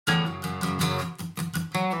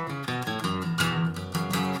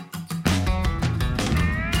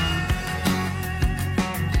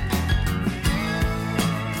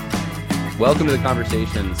Welcome to the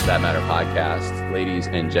Conversations That Matter podcast, ladies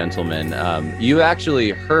and gentlemen. You actually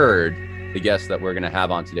heard the guest that we're going to have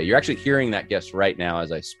on today. You're actually hearing that guest right now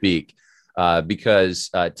as I speak, because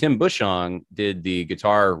Tim Bushong did the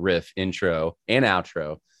guitar riff intro and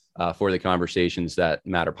outro for the Conversations That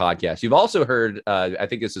Matter podcast. You've also heard, I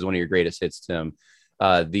think this is one of your greatest hits, Tim,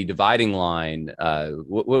 the Dividing Line.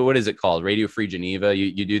 What is it called? Radio Free Geneva.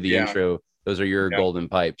 You do the intro. Those are your golden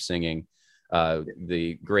pipes singing.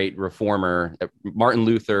 The great reformer Martin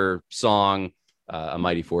Luther song, A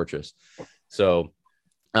Mighty Fortress. So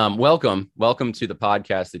welcome to the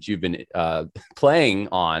podcast that you've been playing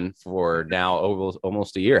on for now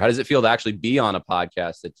almost a year. How does it feel to actually be on a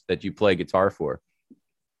podcast that you play guitar for?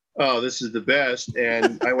 Oh, this is the best.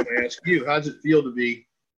 And I want to ask you, how does it feel to be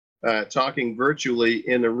talking virtually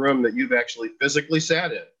in a room that you've actually physically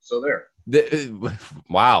sat in? So there.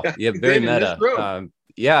 Wow. Yeah, very meta.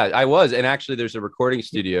 Yeah, I was. And actually, there's a recording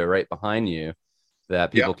studio right behind you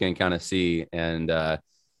that people can kind of see. And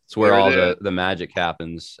it's where all the magic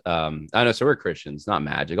happens. I know. So we're Christians, not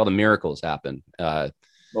magic. All the miracles happen.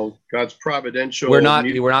 Well, God's providential. We're not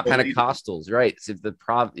Pentecostals, right? So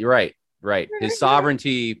right. His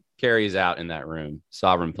sovereignty carries out in that room.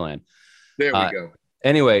 Sovereign plan. There we go.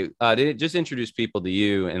 Anyway, just introduce people to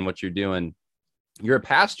you and what you're doing. You're a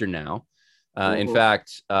pastor now. In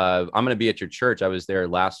fact, I'm going to be at your church. I was there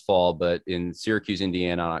last fall, but in Syracuse,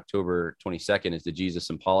 Indiana, on October 22nd is the Jesus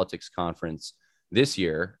and Politics Conference this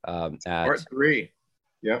year. At part three.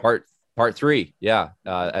 Yeah. Part three. Yeah.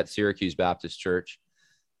 At Syracuse Baptist Church.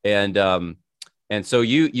 And so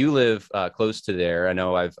you live close to there. I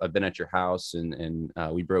know I've been at your house and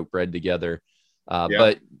we broke bread together.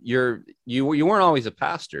 But you weren't always a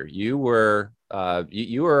pastor. You were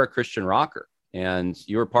a Christian rocker. And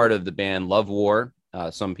you were part of the band Love War.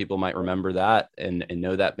 Some people might remember that and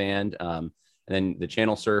know that band. And then the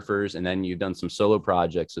Channel Surfers. And then you've done some solo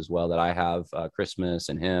projects as well that I have, Christmas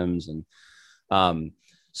and hymns. And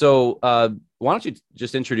so why don't you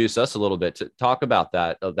just introduce us a little bit to talk about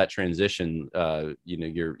that transition,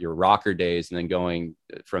 your rocker days and then going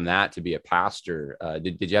from that to be a pastor.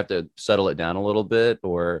 Did you have to settle it down a little bit,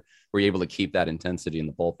 or were you able to keep that intensity in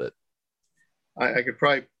the pulpit? I could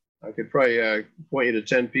probably point you to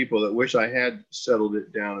 10 people that wish I had settled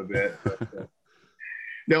it down a bit. But,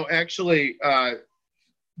 no, actually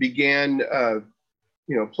began,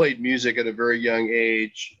 played music at a very young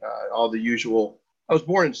age, all the usual. I was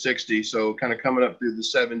born in '60, so kind of coming up through the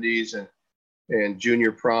 '70s and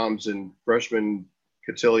junior proms and freshman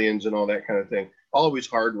cotillions and all that kind of thing. Always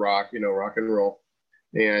hard rock, rock and roll.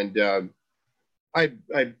 And I've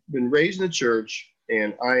been raised in the church,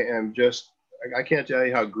 and I can't tell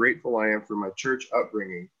you how grateful I am for my church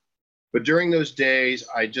upbringing. But during those days,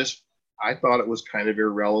 I thought it was kind of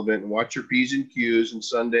irrelevant. And watch your P's and Q's and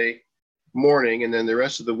Sunday morning, and then the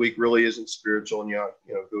rest of the week really isn't spiritual. And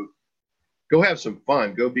go have some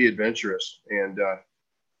fun, go be adventurous. And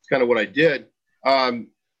it's kind of what I did. And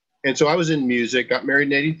so I was in music, got married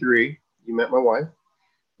in '83. You met my wife,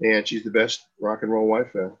 and she's the best rock and roll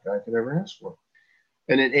wife a guy could ever ask for.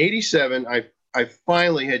 And in '87, I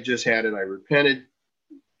finally had just had it. I repented,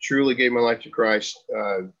 truly gave my life to Christ.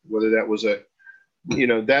 Whether that was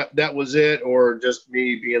that was it, or just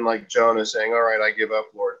me being like Jonah saying, "All right, I give up,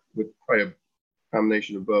 Lord," with probably a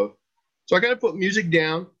combination of both. So I kind of put music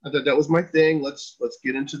down. I thought that was my thing. Let's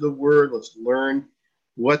get into the Word. Let's learn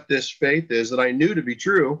what this faith is that I knew to be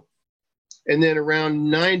true. And then around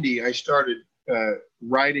 '90, I started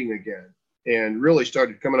writing again and really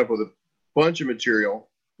started coming up with a bunch of material.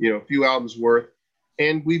 A few albums worth,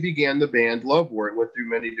 and we began the band Love War. It went through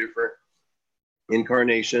many different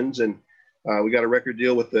incarnations, and we got a record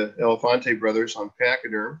deal with the Elefante brothers on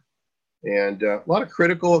Pachyderm, and a lot of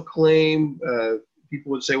critical acclaim.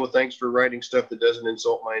 People would say, "Well, thanks for writing stuff that doesn't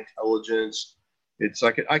insult my intelligence." It's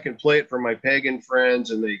like I can play it for my pagan friends,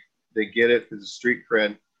 and they get it because it's street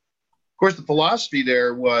cred. Of course, the philosophy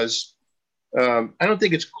there was, I don't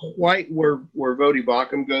think it's quite where Voddie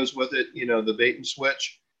Baucham goes with it. The bait and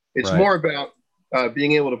switch. It's more about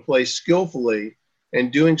being able to play skillfully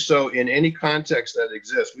and doing so in any context that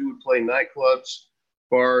exists. We would play nightclubs,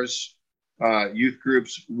 bars, youth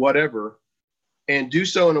groups, whatever, and do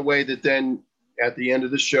so in a way that then at the end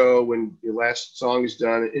of the show, when your last song is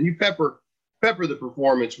done, and you pepper the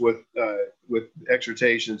performance with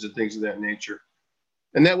exhortations and things of that nature.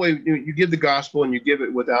 And that way you give the gospel and you give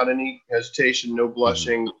it without any hesitation, no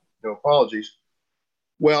blushing, no apologies.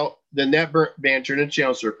 Well, then that band turned into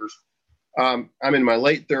Channel Surfers. I'm in my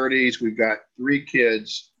late 30s. We've got 3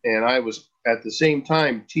 kids, and I was at the same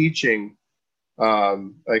time teaching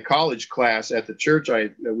a college class at the church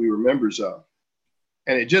we were members of.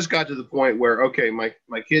 And it just got to the point where, okay, my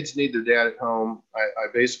kids need their dad at home. I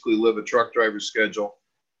basically live a truck driver's schedule.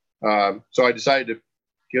 So I decided to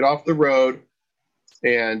get off the road.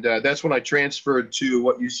 And that's when I transferred to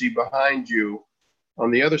what you see behind you on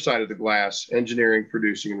the other side of the glass, engineering,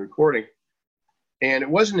 producing, and recording. And it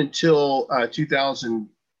wasn't until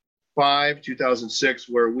 2005, 2006,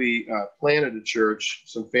 where we planted a church,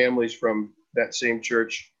 some families from that same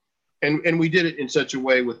church. And we did it in such a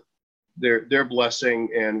way with their blessing,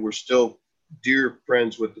 and we're still dear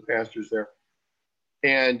friends with the pastors there.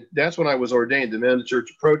 And that's when I was ordained. The men of the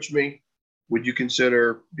church approached me. Would you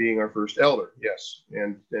consider being our first elder? Yes.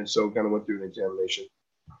 And so kind of went through an examination.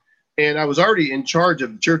 And I was already in charge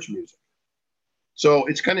of the church music. So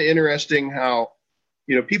it's kind of interesting how,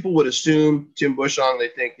 people would assume Tim Bushong, they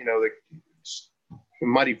think, the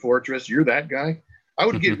Mighty Fortress, you're that guy. I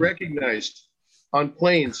would get recognized on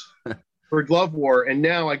planes for Glove War, and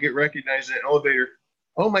now I get recognized in an elevator.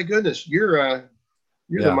 Oh my goodness, you're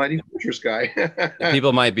the Mighty Fortress guy.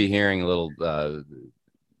 People might be hearing a little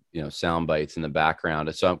sound bites in the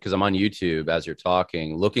background. So because I'm on YouTube as you're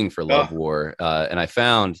talking, looking for Love War, and I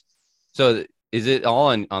found. So is it all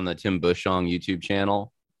on the Tim Bushong YouTube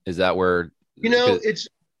channel? Is that where?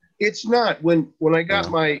 It's not. When I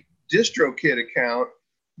got my DistroKid account,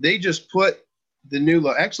 they just put the new.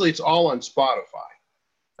 Actually, it's all on Spotify.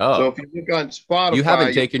 Oh, so if you look on Spotify, you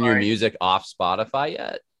haven't taken your music off Spotify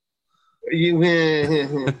yet.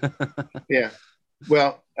 Yeah.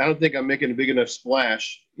 Well, I don't think I'm making a big enough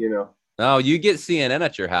splash. No, you get CNN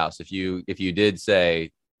at your house if you did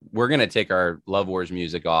say we're going to take our Love Wars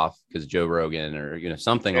music off because Joe Rogan or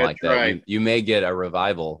something like that. Right. You may get a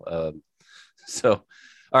revival. So,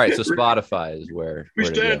 all right. So Spotify is where we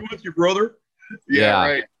stand with you, brother. Yeah,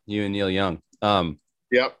 right. You and Neil Young.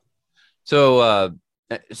 Yep. So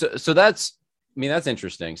that's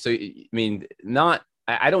interesting. So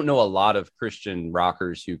I don't know a lot of Christian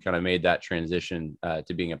rockers who kind of made that transition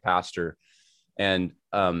to being a pastor, and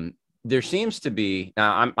there seems to be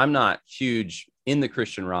now. I'm not huge in the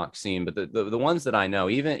Christian rock scene, but the ones that I know,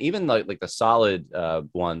 even like the solid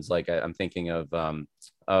ones, like I'm thinking of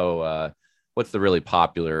what's the really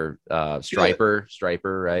popular Stryper,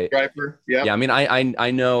 right? Stryper, yeah. Yeah, I mean,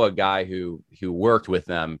 I know a guy who worked with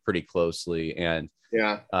them pretty closely, and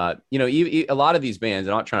a lot of these bands.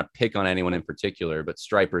 I'm not trying to pick on anyone in particular, but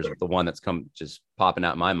Stryper's the one that's come just popping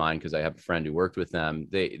out in my mind because I have a friend who worked with them.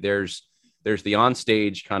 There's the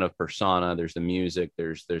onstage kind of persona, there's the music,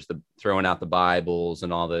 there's the throwing out the Bibles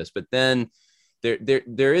and all this, but then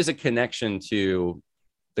there is a connection to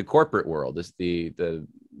the corporate world, is the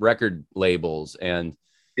record labels, and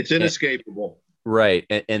it's inescapable. Right.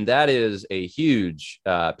 And that is a huge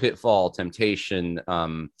pitfall, temptation,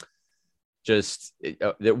 just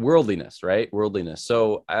the worldliness, right? Worldliness.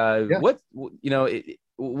 So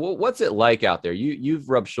what's it like out there? You've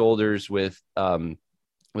rubbed shoulders with a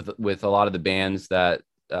lot of the bands that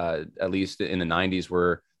at least in the 90s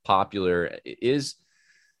were popular. Is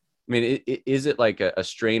it like a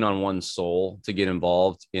strain on one's soul to get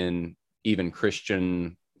involved in even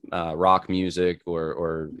Christian rock music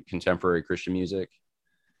or contemporary Christian music?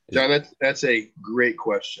 John, that's a great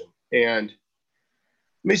question. And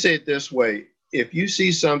let me say it this way. If you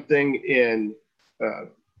see something in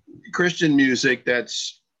Christian music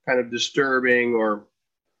that's kind of disturbing or,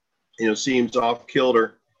 seems off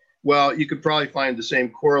kilter, well, you could probably find the same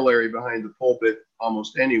corollary behind the pulpit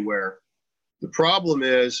almost anywhere. The problem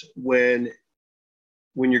is when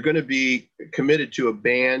you're going to be committed to a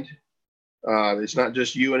band, it's not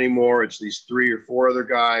just you anymore. It's these 3 or 4 other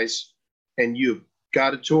guys, and you've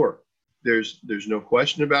got to tour. There's no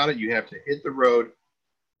question about it. You have to hit the road.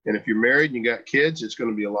 And if you're married and you got kids, it's going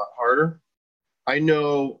to be a lot harder. I'm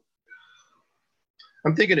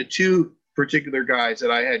thinking of 2 particular guys that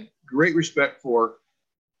I had great respect for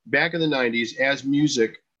back in the 90s as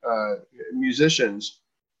musicians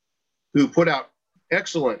who put out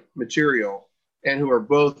excellent material and who are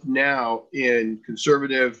both now in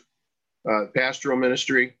conservative pastoral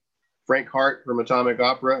ministry. Frank Hart from Atomic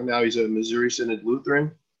Opera, now he's a Missouri Synod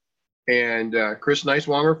Lutheran. And Chris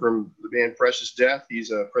Neiswanger from the band Precious Death, he's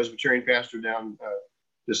a Presbyterian pastor down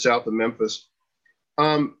just south of Memphis.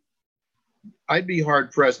 I'd be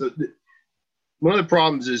hard pressed. One of the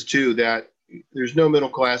problems is too that there's no middle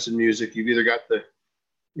class in music. You've either got the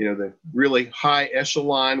really high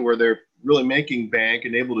echelon where they're really making bank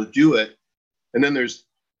and able to do it, and then there's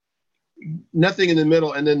nothing in the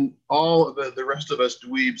middle, and then all of the rest of us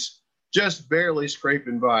dweebs just barely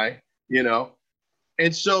scraping by,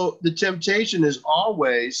 And so the temptation is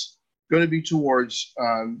always going to be towards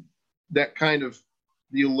that kind of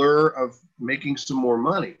the allure of making some more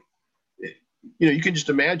money. you can just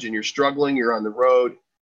imagine you're struggling, you're on the road,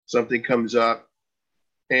 something comes up,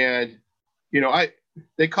 and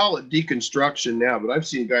they call it deconstruction now, but I've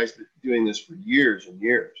seen guys doing this for years and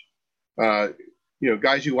years.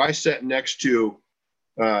 Guys who I sat next to,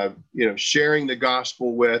 sharing the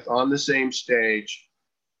gospel with on the same stage,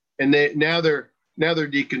 and they're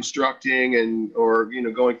deconstructing or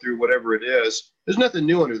going through whatever it is. There's nothing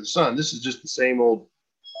new under the sun. This is just the same old.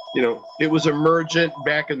 It was emergent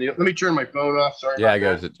back in the. Let me turn my phone off. Sorry. Yeah,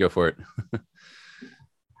 go for it.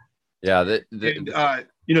 Yeah,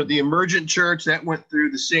 the emergent church that went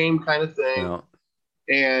through the same kind of thing,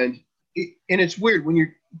 and it's weird when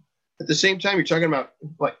you're at the same time you're talking about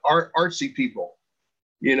like artsy people.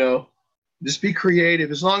 Just be creative.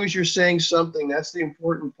 As long as you're saying something, that's the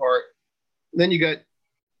important part. And then you got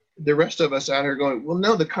the rest of us out here going, well,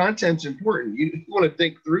 no, the content's important. You want to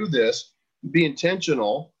think through this, be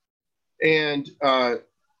intentional. And I've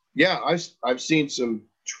seen some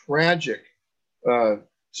tragic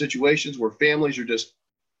situations where families are just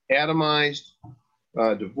atomized,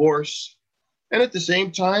 divorce. And at the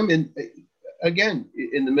same time, and again,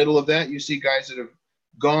 in the middle of that, you see guys that have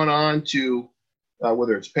gone on to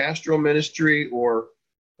whether it's pastoral ministry or,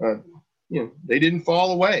 they didn't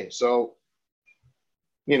fall away. So,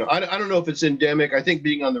 I don't know if it's endemic. I think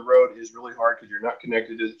being on the road is really hard because you're not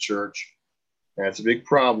connected to the church. That's a big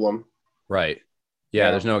problem. Right.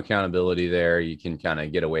 Yeah. There's no accountability there. You can kind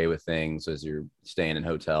of get away with things as you're staying in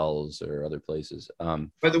hotels or other places.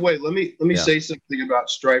 By the way, let me say something about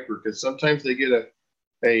Stryper, because sometimes they get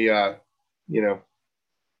you're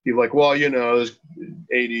like, well, this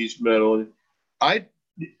 80s metal. I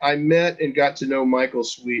met and got to know Michael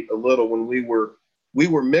Sweet a little when we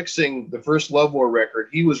were mixing the first Love War record.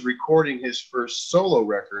 He was recording his first solo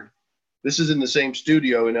record. This is in the same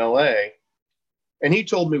studio in LA. And he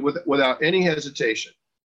told me without any hesitation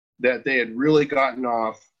that they had really gotten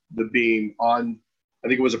off the beam on, I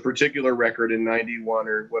think it was a particular record in 91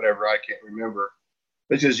 or whatever, I can't remember.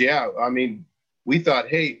 But just, we thought,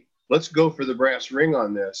 hey, let's go for the brass ring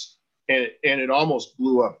on this. And it almost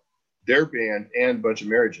blew up their band and a bunch of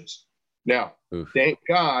marriages. Now, Thank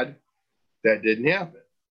God that didn't happen,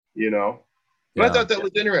 But I thought that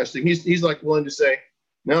was interesting. He's like willing to say,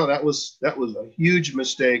 no, that was a huge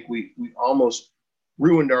mistake. We almost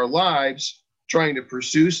ruined our lives trying to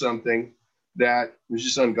pursue something that was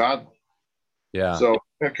just ungodly. Yeah. So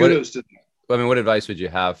kudos to them. I mean, what advice would you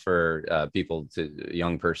have for a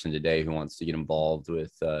young person today who wants to get involved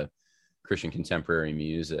with Christian contemporary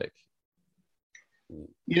music?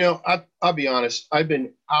 I'll be honest. I've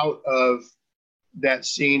been out of that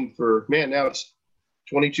scene for, now it's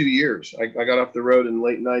 22 years. I got off the road in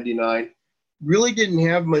late 99. Really didn't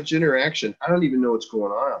have much interaction. I don't even know what's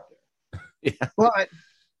going on out there. Yeah. But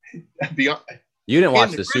you didn't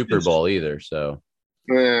watch the Super Bowl either, so.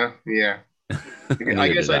 Yeah. I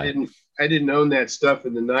guess I didn't own that stuff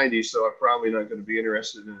in the 90s, so I'm probably not going to be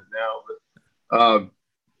interested in it now. But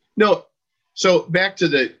no. So back to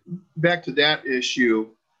that issue,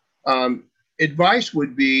 advice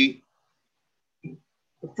would be,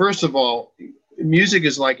 first of all, music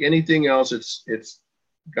is like anything else. It's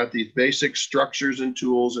got these basic structures and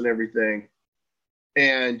tools and everything,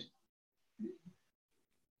 and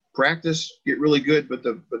practice, get really good. But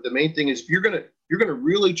the main thing is, if you're gonna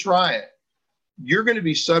really try it, you're going to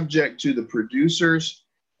be subject to the producers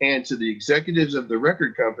and to the executives of the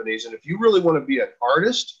record companies. And if you really want to be an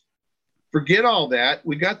artist, forget all that.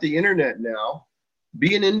 We got the internet now.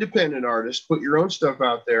 Be an independent artist, put your own stuff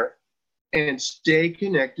out there, and stay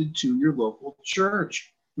connected to your local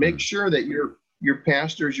church. Make sure that your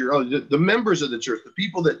pastors, the members of the church, the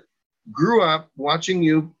people that grew up watching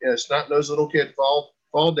you as snot-nosed little kid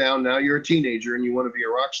fall down. Now you're a teenager and you want to be a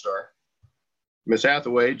rock star. Miss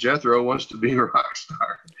Hathaway, Jethro wants to be a rock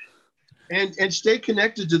star. And stay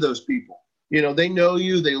connected to those people. They know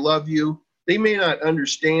you, they love you. They may not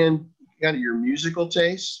understand kind of your musical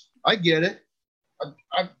tastes. I get it.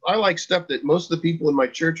 I like stuff that most of the people in my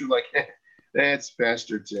church are like, that's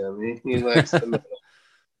Pastor Tim. He likes the metal.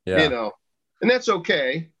 Yeah. And that's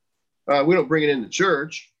okay. We don't bring it into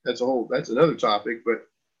church. That's another topic. But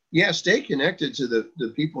yeah, stay connected to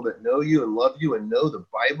the people that know you and love you and know the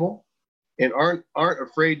Bible and aren't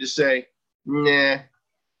afraid to say, nah,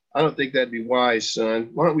 I don't think that'd be wise, son.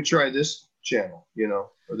 Why don't we try this channel,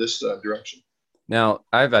 or this direction? Now,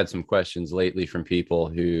 I've had some questions lately from people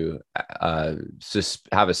who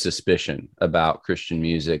have a suspicion about Christian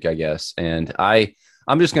music, I guess. And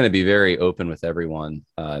I'm just going to be very open with everyone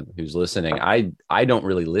who's listening. I don't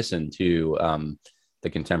really listen to the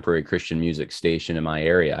contemporary Christian music station in my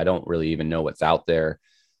area. I don't really even know what's out there.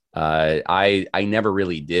 I never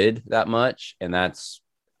really did that much, and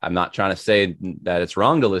I'm not trying to say that it's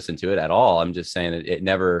wrong to listen to it at all. I'm just saying it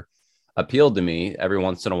never appealed to me. Every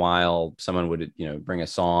once in a while, someone would, bring a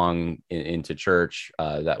song into church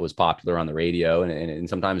that was popular on the radio, and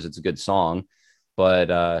sometimes it's a good song,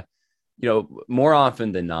 but more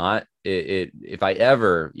often than not, if I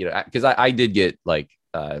ever, because I did get like,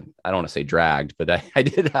 I don't want to say dragged, but I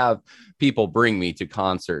did have people bring me to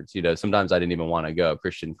concerts. Sometimes I didn't even want to go,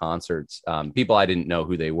 Christian concerts, people I didn't know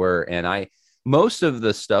who they were, and most of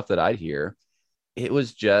the stuff that I'd hear, it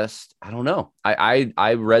was just, I don't know. I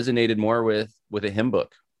resonated more with a hymn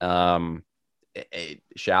book.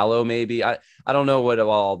 Shallow, maybe. I don't know what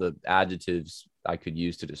all the adjectives I could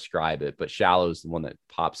use to describe it, but shallow is the one that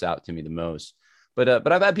pops out to me the most.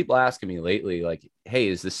 But I've had people asking me lately, like, hey,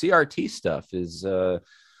 is the CRT stuff, is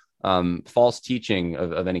false teaching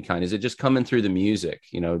of any kind, is it just coming through the music,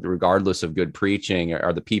 regardless of good preaching?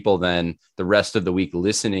 Are the people then the rest of the week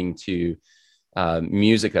listening to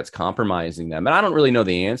music that's compromising them? And I don't really know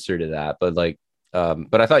the answer to that, but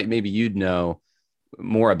but I thought maybe you'd know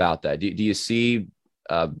more about that. Do you see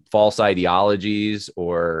false ideologies,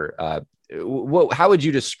 or how would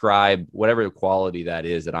you describe whatever quality that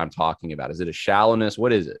is that I'm talking about? Is it a shallowness?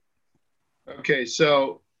 What is it? Okay,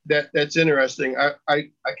 so that's interesting. I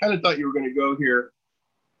kind of thought you were going to go here.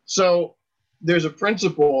 So there's a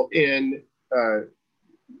principle in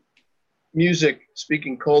music,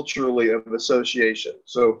 speaking culturally, of association.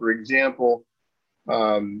 So, for example,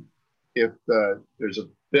 if there's a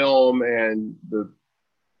film and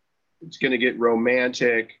it's going to get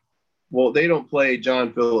romantic, well, they don't play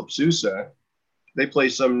John Philip Sousa. They play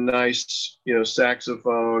some nice,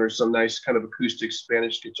 saxophone or some nice kind of acoustic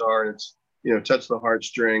Spanish guitar, and it's, touch the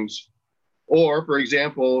heartstrings. Or, for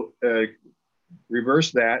example,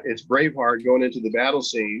 reverse that, it's Braveheart going into the battle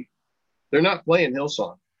scene. They're not playing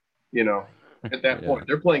Hillsong, at that point.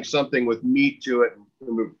 They're playing something with meat to it.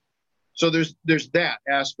 So there's that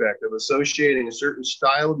aspect of associating a certain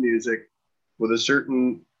style of music with a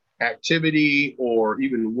certain activity or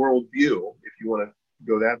even worldview, if you want to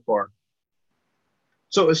go that far.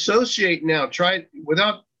 So associate now, try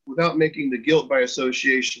without making the guilt by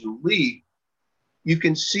association leap. You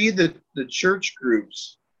can see the church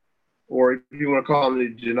groups, or if you want to call them the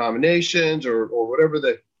denominations, or whatever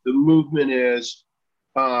the movement is,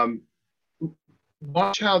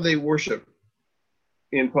 watch how they worship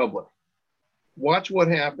in public. Watch what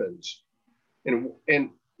happens.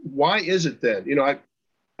 And why is it then?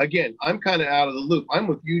 I'm kind of out of the loop. I'm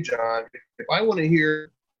with you, John. If I want to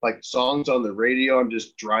hear like songs on the radio, I'm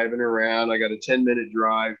just driving around. I got a 10-minute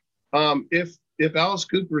drive. If Alice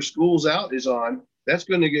Cooper's School's Out is on, that's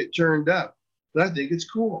going to get turned up. But I think it's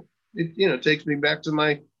cool. It takes me back to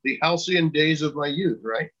the halcyon days of my youth,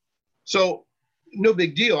 right? So no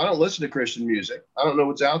big deal. I don't listen to Christian music. I don't know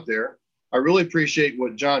what's out there. I really appreciate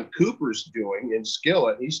what John Cooper's doing in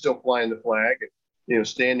Skillet. He's still flying the flag and,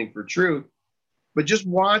 standing for truth. But just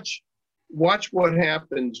watch what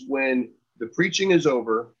happens when the preaching is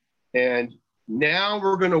over and now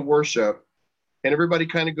we're going to worship, and everybody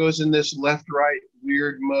kind of goes in this left-right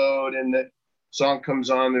weird mode, and the song comes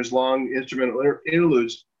on, there's long instrumental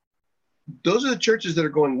interludes. Those are the churches that are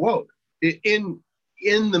going woke. In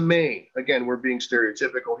the main, again, we're being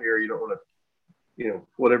stereotypical here. You don't want to,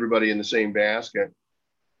 put everybody in the same basket.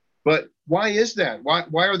 But why is that?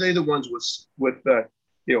 Why are they the ones with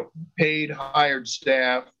paid hired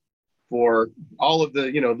staff for all of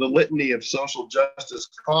the the litany of social justice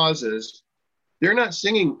causes? They're not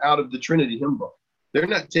singing out of the Trinity hymn book. They're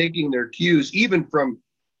not taking their cues even from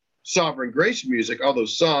Sovereign Grace music, although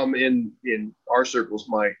some in our circles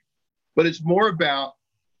might. But it's more about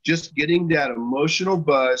just getting that emotional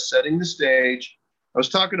buzz, setting the stage. I was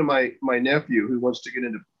talking to my nephew who wants to get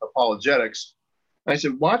into apologetics. I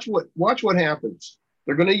said, watch what happens.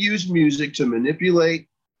 They're going to use music to manipulate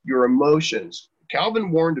your emotions.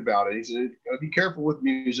 Calvin warned about it. He said, be careful with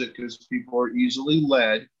music because people are easily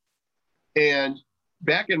led. And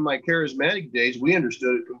back in my charismatic days, we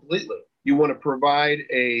understood it completely. You want to provide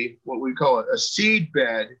what we call a seed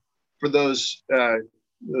bed for those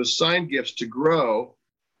sign gifts to grow.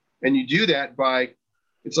 And you do that by,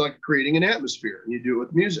 it's like creating an atmosphere, and you do it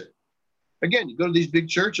with music. Again, you go to these big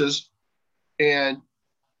churches, and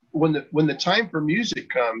when the time for music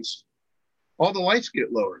comes, all the lights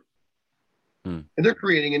get lowered. And they're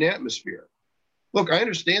creating an atmosphere. Look, I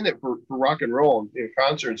understand that for rock and roll and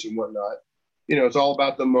concerts and whatnot, it's all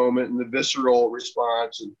about the moment and the visceral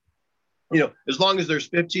response. And, as long as there's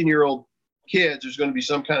 15-year-old kids, there's going to be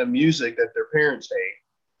some kind of music that their parents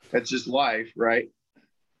hate. That's just life, right?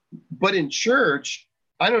 But in church,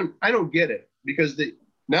 I don't get it, because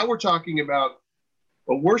Now we're talking about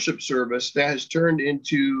a worship service that has turned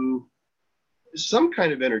into some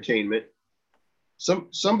kind of entertainment.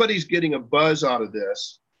 Somebody's getting a buzz out of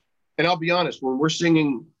this. And I'll be honest, when we're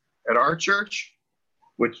singing at our church,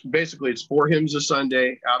 which basically it's 4 hymns a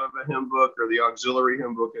Sunday out of a hymn book, or the auxiliary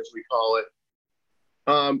hymn book, as we call it,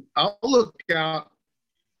 I'll look out,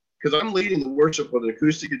 because I'm leading the worship with an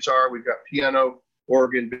acoustic guitar. We've got piano,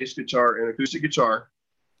 organ, bass guitar, and acoustic guitar.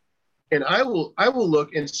 And I will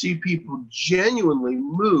look and see people genuinely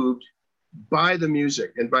moved by the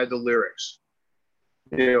music and by the lyrics.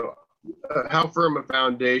 How firm a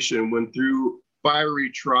foundation, when through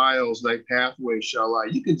fiery trials thy pathway shall lie.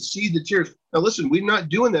 You can see the tears. Now listen, we're not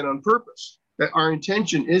doing that on purpose. That our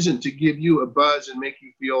intention isn't to give you a buzz and make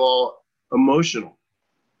you feel all emotional,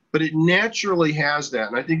 but it naturally has that.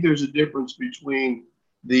 And I think there's a difference between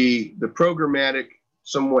the programmatic,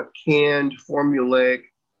 somewhat canned, formulaic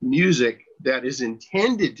music that is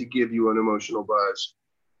intended to give you an emotional buzz,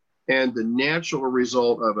 and the natural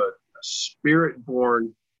result of a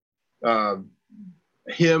spirit-born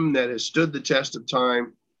hymn that has stood the test of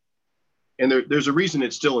time. And there's a reason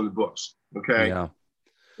it's still in the books. Okay.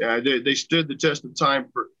 Yeah. They stood the test of time,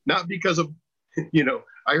 for not because of,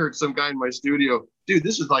 I heard some guy in my studio, dude,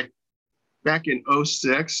 this is like back in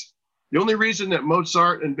 2006. The only reason that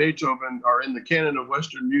Mozart and Beethoven are in the canon of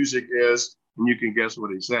Western music is, and you can guess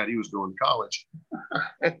what he said, he was going to college.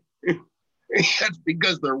 That's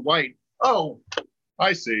because they're white. Oh,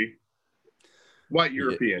 I see. White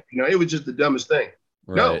European. It was just the dumbest thing.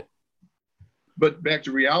 Right. No. But back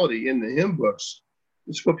to reality, in the hymn books,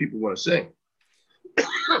 it's what people want to sing.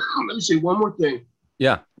 Let me say one more thing.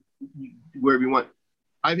 Yeah. Wherever you want.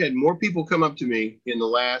 I've had more people come up to me in the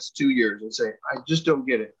last 2 years and say, I just don't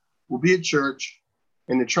get it. We'll be at church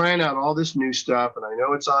and they're trying out all this new stuff. And I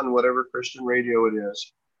know it's on whatever Christian radio it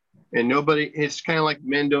is. And it's kind of like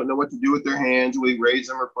men don't know what to do with their hands. We raise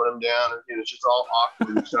them or put them down. Or, it's just all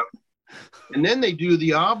awkward and stuff. And then they do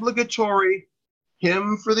the obligatory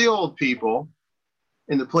hymn for the old people,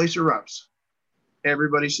 and the place erupts.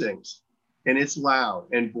 Everybody sings, and it's loud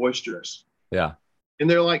and boisterous. Yeah. And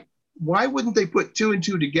they're like, why wouldn't they put 2 and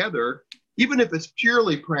 2 together? Even if it's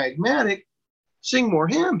purely pragmatic, sing more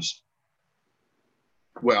hymns.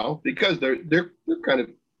 Well, because they're kind of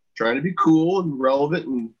trying to be cool and relevant,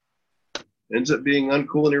 and ends up being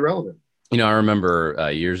uncool and irrelevant. I remember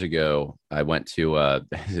years ago, I went to,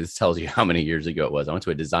 this tells you how many years ago it was. I went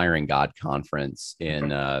to a Desiring God conference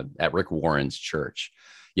at Rick Warren's church.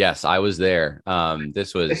 Yes, I was there.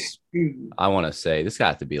 This was, I want to say, this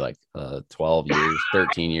got to be like 12 years,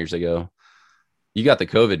 13 years ago. You got the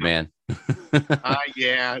COVID, man.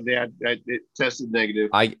 Yeah, it tested negative.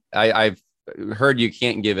 I've heard you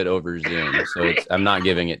can't give it over Zoom, so I'm not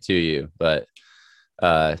giving it to you, but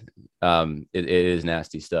it is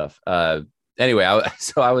nasty stuff. Anyway,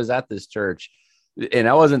 I was at this church, and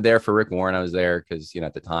I wasn't there for Rick Warren. I was there because,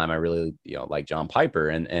 at the time I really, like John Piper,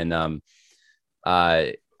 and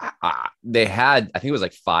they had, I think it was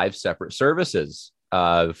like 5 separate services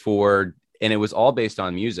and it was all based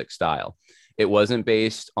on music style. It wasn't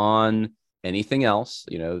based on anything else,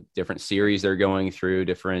 different series they're going through,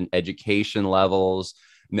 different education levels.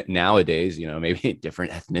 Nowadays, maybe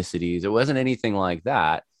different ethnicities. It wasn't anything like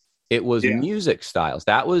that. It was music styles.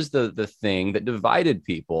 That was the thing that divided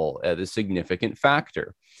people, the significant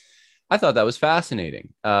factor. I thought that was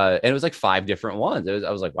fascinating. And it was like 5 different ones.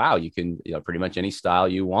 I was like, wow, you can, pretty much any style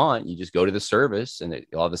you want. You just go to the service and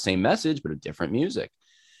you'll have the same message, but a different music.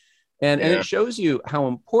 And it shows you how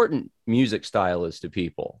important music style is to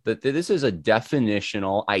people, that this is a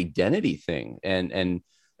definitional identity thing. And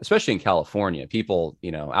especially in California, people,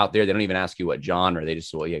 out there, they don't even ask you what genre. They just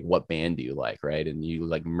say, what band do you like? Right. And you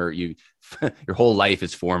like, your whole life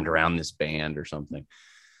is formed around this band or something.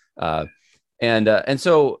 And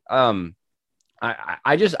so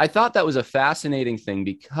I thought that was a fascinating thing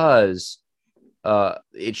because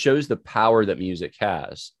it shows the power that music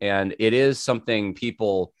has. And it is something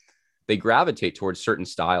they gravitate towards certain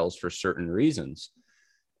styles for certain reasons.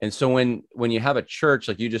 And so when you have a church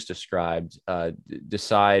like you just described,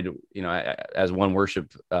 decide, as one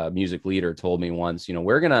worship music leader told me once,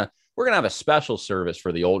 we're gonna have a special service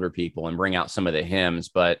for the older people and bring out some of the hymns,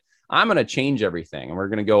 but I'm gonna change everything and we're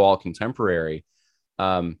gonna go all contemporary.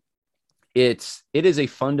 It is there's a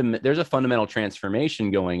fundamental transformation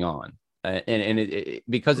going on, and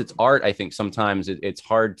because it's art, I think sometimes it's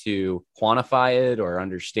hard to quantify it or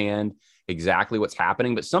understand exactly what's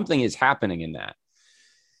happening, but something is happening in that.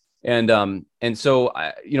 And so,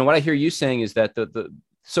 what I hear you saying is that the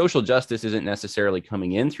social justice isn't necessarily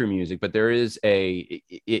coming in through music, but there is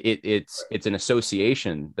it's an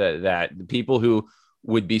association that the people who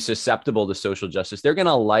would be susceptible to social justice, they're going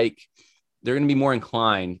to be more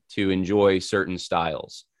inclined to enjoy certain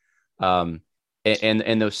styles. And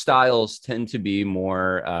those styles tend to be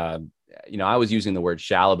more, I was using the word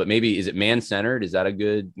shallow, but maybe, is it man-centered? Is that a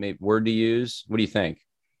good word to use? What do you think?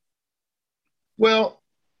 Well,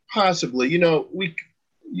 possibly.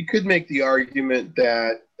 You could make the argument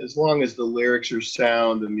that as long as the lyrics are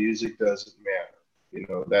sound, the music doesn't matter.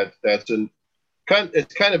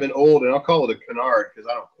 It's kind of an old, and I'll call it a canard because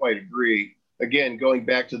I don't quite agree. Again, going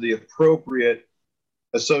back to the appropriate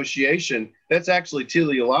association, that's actually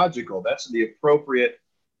teleological. That's the appropriate,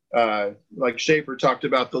 like Schaeffer talked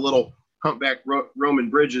about the little humpback Roman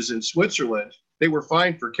bridges in Switzerland. They were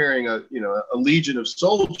fine for carrying a legion of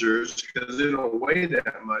soldiers because they don't weigh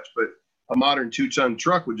that much, but a modern 2-ton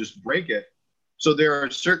truck would just break it. So there are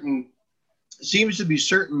seems to be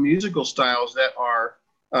certain musical styles that are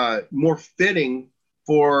more fitting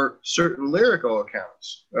for certain lyrical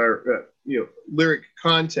accounts or lyric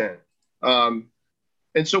content. And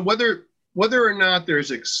so whether or not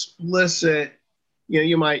there's explicit,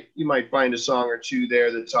 you might find a song or two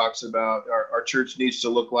there that talks about our church needs to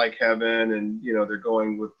look like heaven, and they're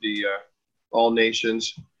going with the all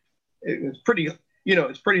nations. It's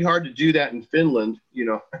pretty hard to do that in Finland.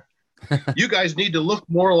 You guys need to look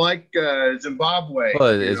more like Zimbabwe.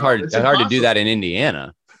 Well, it's hard to do that in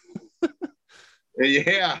Indiana.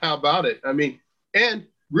 Yeah, how about it? I mean, and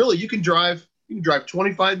really, you can drive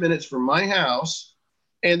 25 minutes from my house,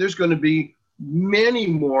 and there's going to be many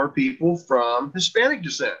more people from Hispanic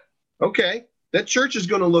descent. Okay, that church is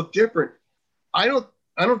going to look different. I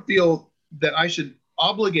don't feel that I should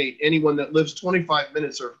obligate anyone that lives 25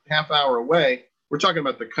 minutes or half hour away. We're talking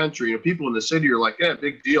about the country. People in the city are like, yeah,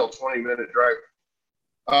 big deal, 20-minute drive.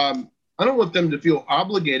 I don't want them to feel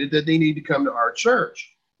obligated that they need to come to our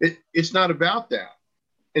church. It's not about that.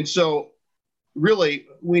 And so really,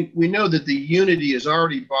 we know that the unity is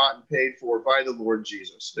already bought and paid for by the Lord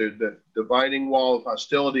Jesus. The dividing wall of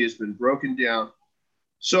hostility has been broken down.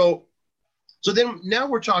 So then now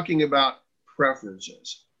we're talking about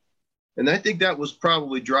preferences. And I think that was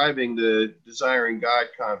probably driving the Desiring God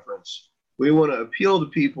conference. We want to appeal to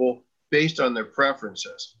people based on their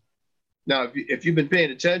preferences. Now, if you've been paying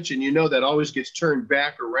attention, you know that always gets turned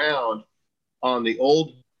back around on the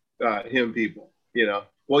old hymn people.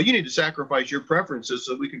 Well, you need to sacrifice your preferences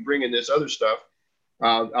so we can bring in this other stuff.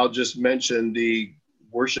 I'll just mention the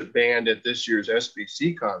worship band at this year's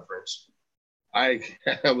SBC conference. I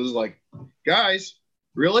was like, guys,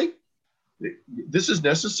 really? This is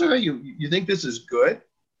necessary? You think this is good?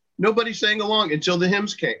 Nobody sang along until the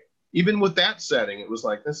hymns came. Even with that setting, it was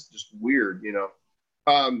like, that's just weird,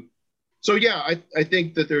 So yeah, I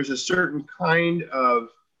think that there's a certain kind of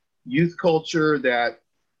youth culture that,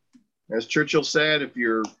 as Churchill said, if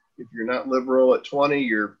you're not liberal at 20,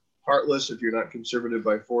 you're heartless. If you're not conservative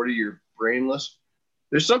by 40, you're brainless.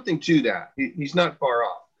 There's something to that. He's not far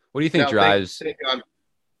off. What do you think drives?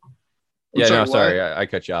 Sorry, I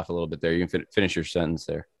cut you off a little bit there. You can finish your sentence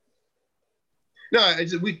there. No,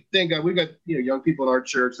 we think we've got young people in our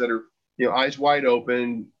church that are eyes wide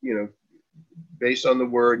open, based on the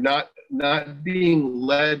word, not being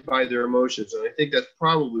led by their emotions. And I think that's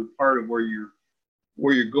probably part of where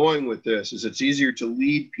you're going with this. Is it's easier to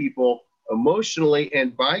lead people emotionally,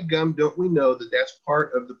 and by gum, don't we know that that's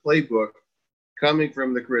part of the playbook coming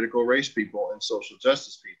from the critical race people and social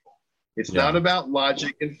justice people. It's not about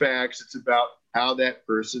logic and facts. It's about how that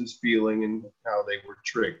person's feeling and how they were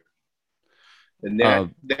triggered. And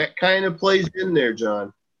that kind of plays in there,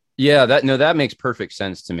 John. Yeah, that makes perfect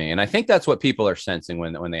sense to me. And I think that's what people are sensing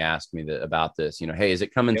when they ask me about this, hey, is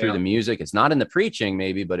it coming through the music? It's not in the preaching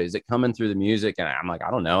maybe, but is it coming through the music? And I'm like, I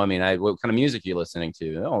don't know. I mean, what kind of music are you listening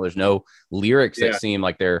to? Oh, there's no lyrics that seem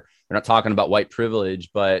like they're not talking about white privilege,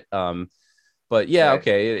 but yeah,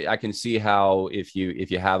 okay. I can see how if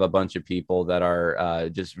you have a bunch of people that are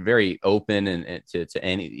just very open and to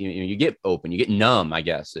any, you get open, you get numb, I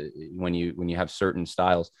guess, when you have certain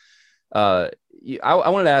styles. I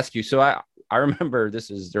wanted to ask you. So I remember this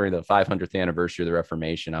is during the 500th anniversary of the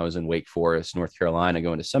Reformation. I was in Wake Forest, North Carolina,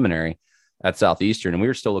 going to seminary at Southeastern, and we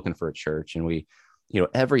were still looking for a church. And we,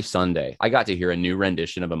 every Sunday I got to hear a new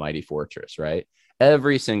rendition of A Mighty Fortress, right?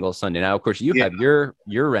 Every single Sunday. Now, of course, you have your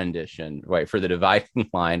rendition, right, for the dividing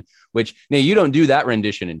line, which now you don't do that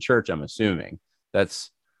rendition in church, I'm assuming.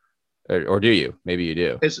 That's, or do you? Maybe you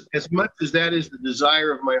do. As much as that is the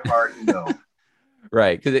desire of my heart, no.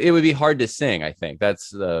 Right, because it would be hard to sing, I think. That's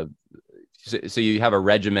so you have a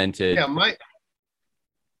regimented. Yeah,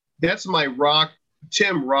 that's my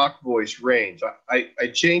Tim rock voice range. I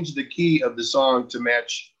changed the key of the song to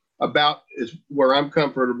match about where I'm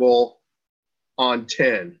comfortable on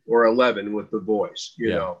 10 or 11 with the voice, you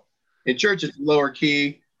know. In church, it's lower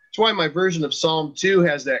key. That's why my version of Psalm 2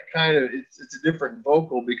 has that kind of, it's a different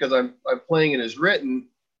vocal because I'm playing it as written.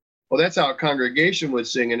 Well, that's how a congregation would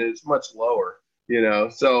sing, and it's much lower, you know.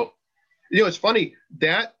 So, you know, it's funny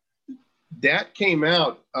that came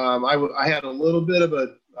out. I had a little bit of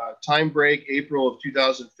a time break, April of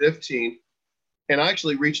 2015, and I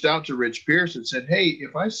actually reached out to Rich Pierce and said, hey,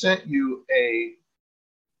 if I sent you a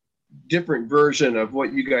different version of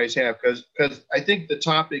what you guys have, because I think the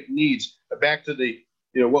topic needs, back to the,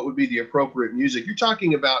 you know, what would be the appropriate music. You're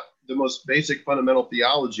talking about the most basic fundamental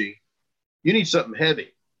theology. You need something heavy.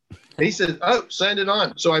 And he said, oh, send it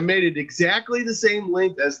on. So I made it exactly the same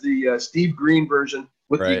length as the Steve Green version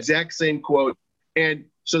with the exact same quote. And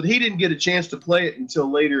so he didn't get a chance to play it until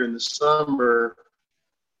later in the summer.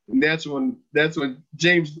 And that's when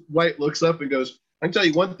James White looks up and goes, I can tell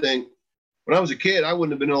you one thing. When I was a kid, I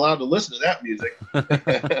wouldn't have been allowed to listen to that music.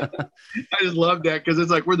 I just love that because it's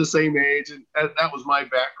like we're the same age, and that was my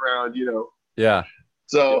background, you know. Yeah.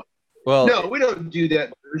 So, well, no, we don't do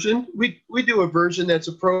that version. We do a version that's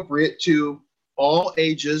appropriate to all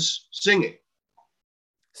ages singing.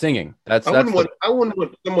 I wouldn't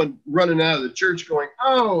want someone running out of the church going,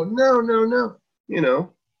 "Oh, no," you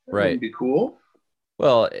know. That wouldn't be cool.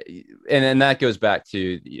 Well, and then that goes back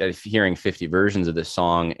to hearing 50 versions of this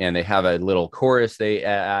song, and they have a little chorus they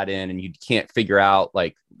add in, and you can't figure out,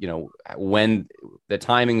 like, you know, when the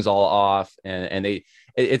timing's all off, and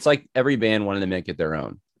it's like every band wanted to make it their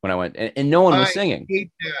own when I went, and no one was singing. I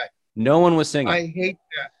hate that. No one was singing. I hate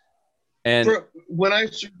that. And When I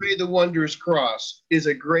Survey the Wondrous Cross is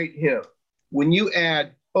a great hymn. When you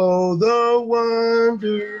add, oh, the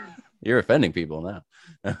wonder. You're offending people now.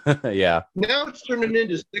 Yeah. Now it's turning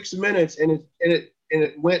into 6 minutes, and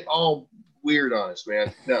it went all weird on us,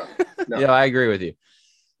 man. No. Yeah, I agree with you.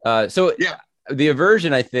 So yeah, the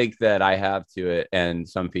aversion I think that I have to it, and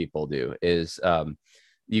some people do, is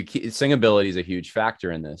singability is a huge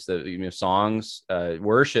factor in this. You know, songs,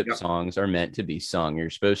 worship songs are meant to be sung.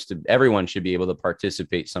 Everyone should be able to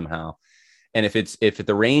participate somehow. And if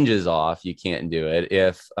the range is off, you can't do it.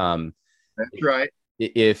 That's right.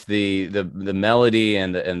 If the melody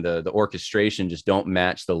and the orchestration just don't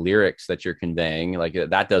match the lyrics that you're conveying, like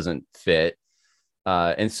that doesn't fit.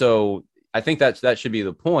 And so I think that should be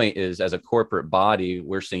the point, is as a corporate body,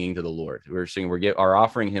 we're singing to the Lord. We're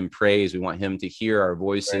offering him praise. We want him to hear our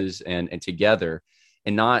voices and together,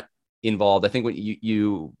 and not involved. I think when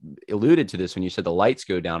you alluded to this, when you said the lights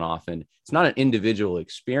go down often, it's not an individual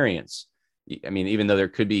experience. I mean, even though there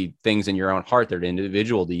could be things in your own heart that are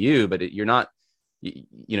individual to you, but you're not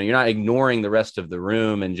ignoring the rest of the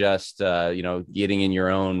room and just, getting in your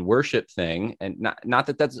own worship thing. And not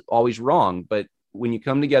that that's always wrong, but when you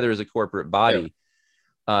come together as a corporate body,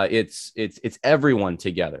 it's everyone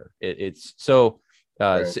together. It's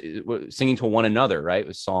singing to one another, right?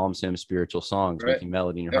 With psalms, hymns, spiritual songs, making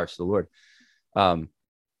melody in your hearts to the Lord.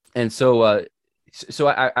 And so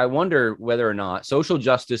I wonder whether or not social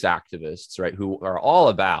justice activists, right, who are all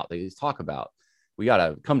about, they talk about, we got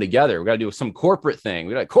to come together. We got to do some corporate thing.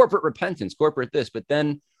 We got corporate repentance, corporate this. But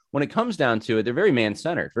then when it comes down to it, they're very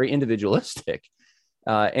man-centered, very individualistic.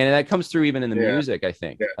 And that comes through even in the music, I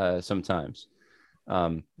think, sometimes.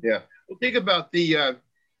 Well, think about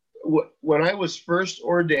when I was first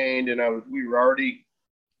ordained, and we were already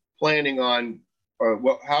planning on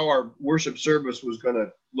how our worship service was going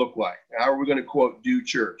to look like. How are we going to, quote, do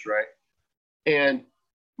church, right? And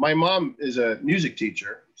my mom is a music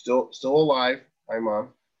teacher, still alive. Hi, Mom.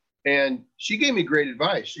 And she gave me great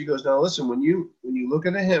advice. She goes, now listen, when you look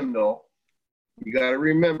at a hymnal, you got to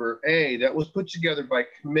remember, A, that was put together by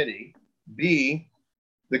committee. B,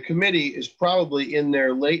 the committee is probably in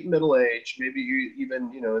their late middle age, maybe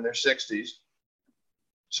even, in their 60s.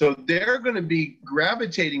 So they're going to be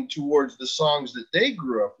gravitating towards the songs that they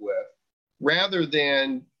grew up with, rather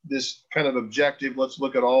than this kind of objective, let's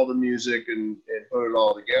look at all the music and put it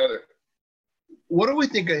all together. What do we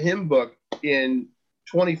think a hymn book in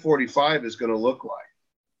 2045 is going to look like?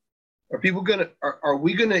 Are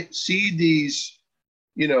we going to see these,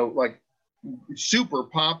 like super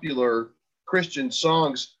popular Christian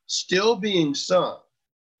songs still being sung?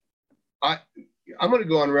 I'm going to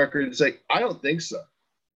go on record and say, I don't think so.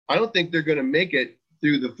 I don't think they're going to make it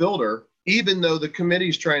through the filter, even though the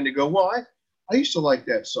committee's trying to go, well, I used to like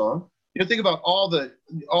that song. Think about all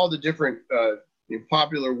the different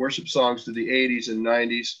popular worship songs to the 80s and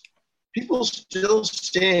 90s. People still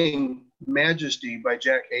sing Majesty by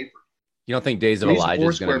Jack Hayford. You don't think Days of Elijah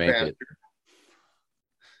is going to make it?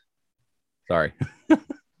 Sorry.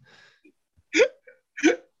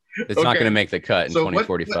 It's not going to make the cut in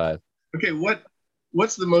 2045.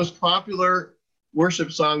 what's the most popular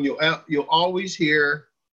worship song you'll always hear?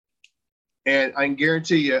 And I can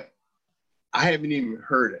guarantee you, I haven't even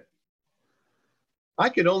heard it. I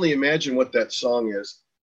can only imagine what that song is.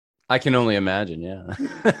 I can only imagine. Yeah.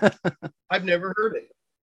 I've never heard it.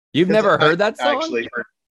 You've never heard that song?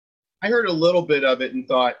 I heard a little bit of it and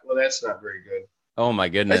thought, well, that's not very good. Oh my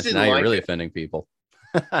goodness. Now you're really offending people.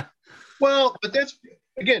 Well, but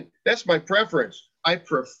that's my preference. I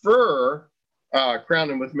prefer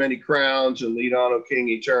Crowning with Many Crowns and Lead On, O King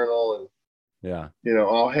Eternal, and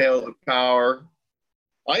All Hail the Power.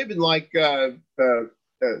 I even like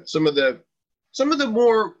some of the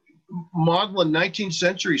more maudlin 19th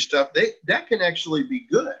century stuff. That can actually be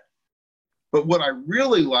good. But what I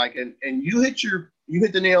really like, and you hit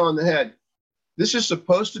the nail on the head. This is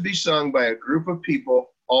supposed to be sung by a group of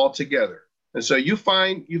people all together. And so you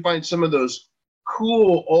find some of those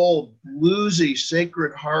cool old bluesy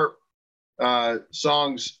Sacred Harp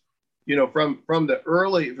songs, from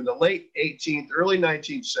the late 18th, early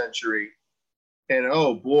 19th century. And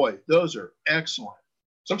oh boy, those are excellent.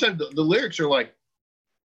 Sometimes the lyrics are like,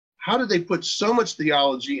 how did they put so much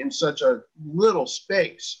theology in such a little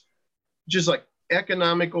space? Just like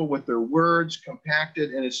economical with their words,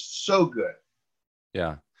 compacted, and it's so good.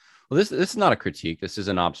 Yeah. Well, this is not a critique. This is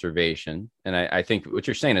an observation. And I think what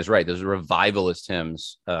you're saying is right. Those are revivalist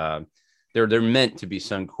hymns. They're meant to be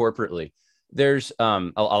sung corporately. There's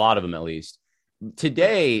a lot of them, at least.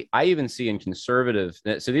 Today, I even see in conservative,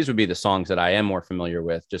 so these would be the songs that I am more familiar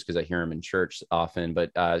with just because I hear them in church often,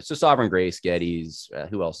 but so Sovereign Grace, Geddes,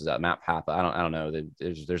 who else is that? Matt Papa. I don't know.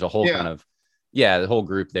 There's a whole kind of, the whole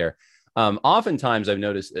group there. Oftentimes I've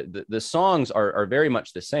noticed the songs are very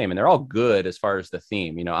much the same and they're all good as far as the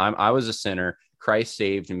theme. I was a sinner, Christ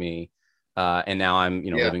saved me, and now I'm,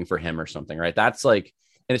 living for him or something, right? That's like,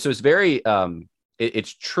 and so it's very,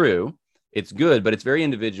 it's true. It's good, but it's very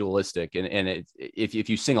individualistic. And if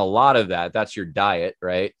you sing a lot of that, that's your diet,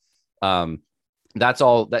 right? That's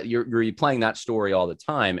all that you're playing that story all the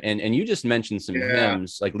time. And you just mentioned some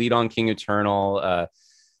hymns like Lead On King Eternal,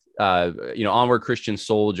 Onward Christian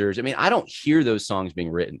Soldiers. I mean, I don't hear those songs being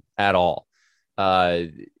written at all.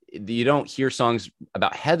 You don't hear songs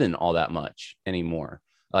about heaven all that much anymore.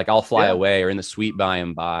 Like I'll Fly Away or In the Sweet By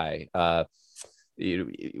and By.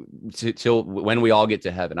 Till when we all get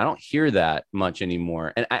to heaven. I don't hear that much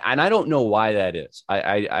anymore. And I don't know why that is.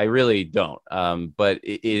 I really don't. But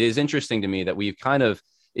it is interesting to me that we've kind of,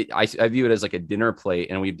 I view it as like a dinner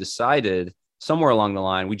plate, and we've decided somewhere along the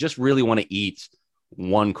line, we just really want to eat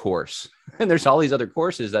one course. And there's all these other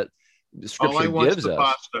courses that the scripture gives us.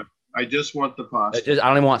 Pasta. I just want the pasta. I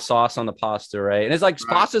don't even want sauce on the pasta, right? And it's like,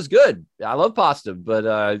 pasta's good. I love pasta, but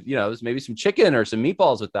there's maybe some chicken or some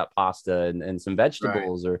meatballs with that pasta and some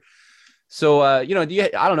vegetables, or so. I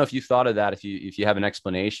don't know if you thought of that. If you have an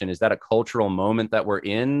explanation, is that a cultural moment that we're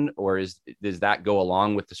in, or does that go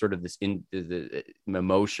along with the sort of the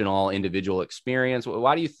emotional individual experience?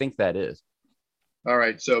 Why do you think that is? All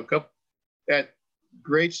right, so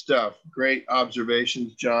great stuff, great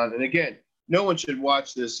observations, John. And again, no one should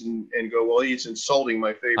watch this and go, well, he's insulting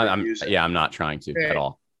my favorite music. Yeah, I'm not trying to at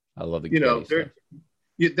all. I love the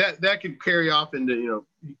that could carry off into,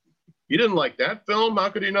 you didn't like that film? How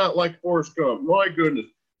could he not like Forrest Gump? My goodness.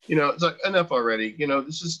 It's like, enough already.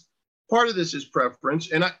 This is part of this is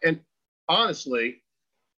preference. And honestly,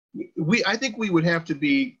 I think we would have to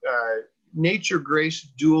be nature grace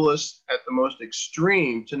dualists at the most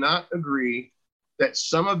extreme to not agree that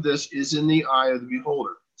some of this is in the eye of the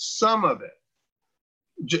beholder. Some of it.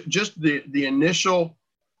 Just the initial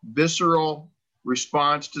visceral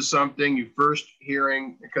response to something you first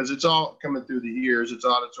hearing, because it's all coming through the ears, it's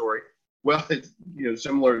auditory. Well, it's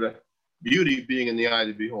similar to beauty being in the eye of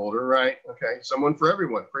the beholder, right? Okay, someone for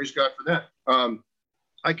everyone. Praise God for that.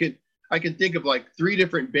 I could think of like 3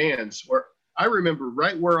 different bands where I remember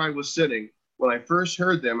right where I was sitting when I first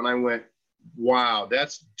heard them, and I went, "Wow,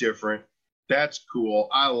 that's different. That's cool.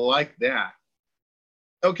 I like that."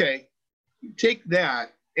 Okay. Take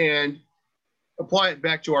that and apply it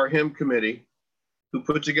back to our hymn committee, who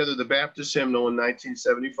put together the Baptist hymnal in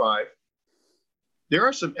 1975. There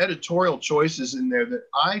are some editorial choices in there that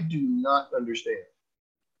I do not understand.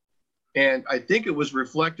 And I think it was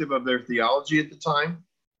reflective of their theology at the time.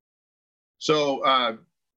 So,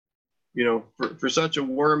 for such a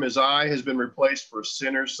worm as I has been replaced for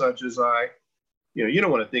sinners such as I, you don't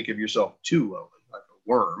want to think of yourself too lowly, like a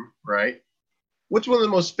worm, right? What's one of the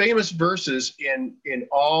most famous verses in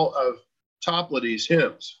all of Toplady's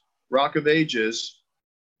hymns? Rock of Ages,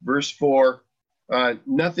 verse 4,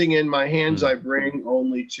 nothing in my hands I bring,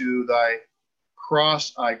 only to thy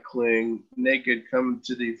cross I cling, naked come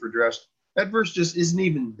to thee for dress. That verse just isn't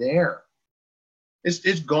even there.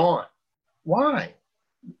 It's gone. Why?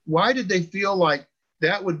 Why did they feel like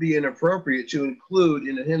that would be inappropriate to include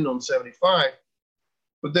in a hymnal in 75?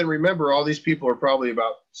 But then remember, all these people are probably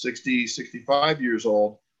about 60, 65 years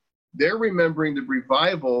old. They're remembering the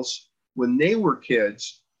revivals when they were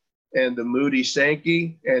kids and the Moody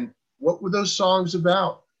Sankey. And what were those songs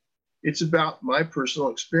about? It's about my personal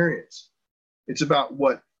experience. It's about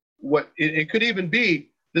what it could even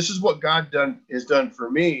be. This is what God has done for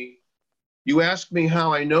me. You ask me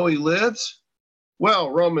how I know he lives? Well,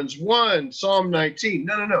 Romans 1, Psalm 19.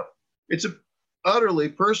 No. It's utterly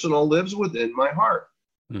personal, lives within my heart.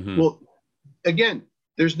 Mm-hmm. Well, again,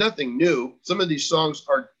 there's nothing new. Some of these songs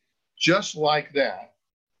are just like that.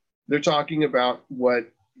 They're talking about what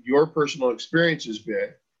your personal experience has been.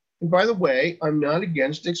 And by the way, I'm not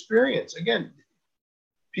against experience. Again,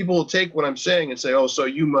 people will take what I'm saying and say, oh, so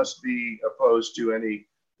you must be opposed to any,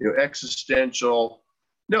 existential.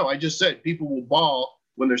 No, I just said people will bawl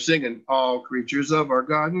when they're singing, all creatures of our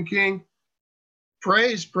God and King.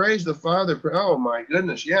 Praise the Father. Oh, my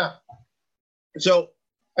goodness. Yeah. So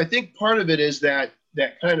I think part of it is that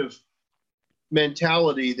kind of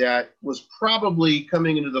mentality that was probably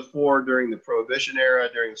coming into the fore during the Prohibition era,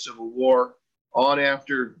 during the Civil War, on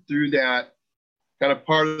after, through that kind of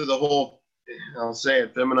part of the whole, I'll say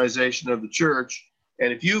it, feminization of the church.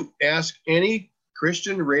 And if you ask any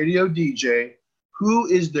Christian radio DJ, who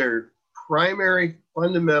is their primary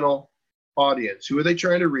fundamental audience? Who are they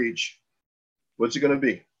trying to reach? What's it going to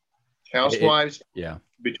be? Housewives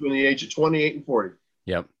between the age of 28 and 40.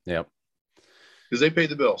 Yep. Because they pay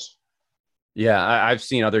the bills. Yeah, I've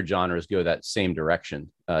seen other genres go that same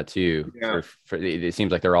direction too. Yeah. It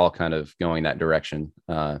seems like they're all kind of going that direction.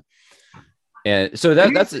 And so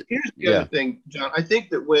here's the other thing, John. I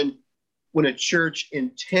think that when a church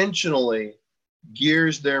intentionally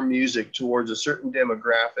gears their music towards a certain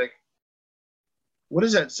demographic, what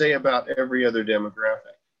does that say about every other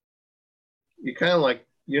demographic? You're kind of like,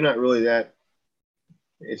 you're not really that,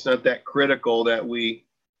 it's not that critical that we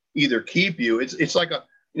either keep you. It's like a,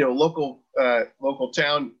 local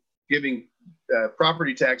town giving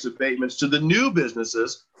property tax abatements to the new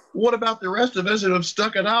businesses. What about the rest of us who have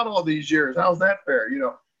stuck it out all these years? How's that fair?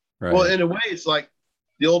 Right. Well, in a way, it's like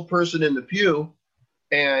the old person in the pew,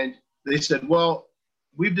 and they said, well,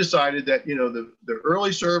 we've decided that, the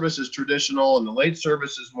early service is traditional and the late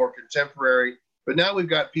service is more contemporary, but now we've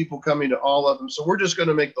got people coming to all of them. So we're just going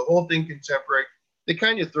to make the whole thing contemporary. They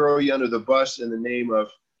kind of throw you under the bus in the name of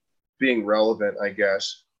being relevant, I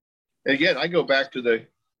guess. And again, I go back to the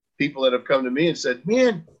people that have come to me and said,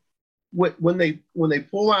 man, when they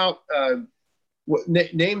pull out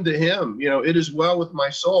name the hymn, it is well with my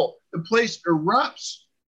soul, the place erupts.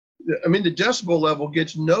 I mean, the decibel level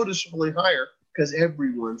gets noticeably higher because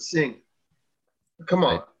everyone's singing. Come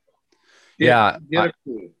on.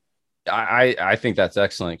 I think that's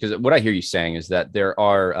excellent, because what I hear you saying is that there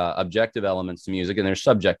are objective elements to music and there's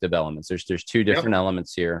subjective elements. There's two different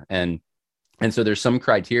elements here. And so there's some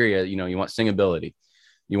criteria, you want singability,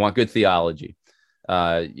 you want good theology.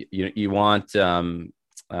 You want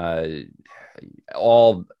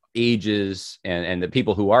all ages and the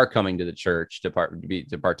people who are coming to the church to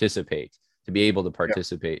participate, to be able to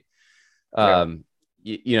participate.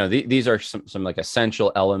 These are some like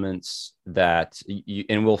essential elements that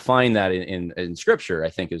and we'll find that in scripture, I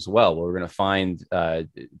think, as well, where we're going to find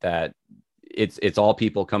that it's all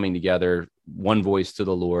people coming together, one voice to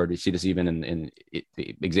the Lord. We see this even in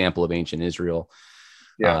the example of ancient Israel.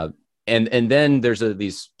 And then there's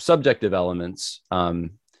these subjective elements,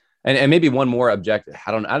 and maybe one more objective.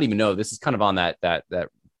 I don't even know. This is kind of on that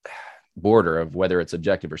border of whether it's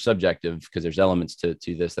objective or subjective, because there's elements to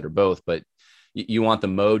this that are both. But you want the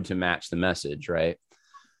mode to match the message, right?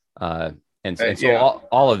 And so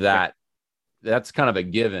all of that's kind of a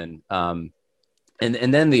given.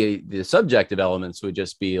 And then the subjective elements would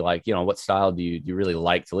just be like, what style do you really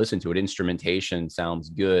like to listen to? It instrumentation sounds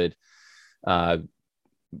good.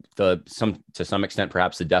 To some extent,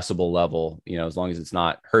 perhaps the decibel level, as long as it's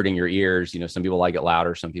not hurting your ears. Some people like it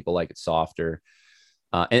louder, some people like it softer,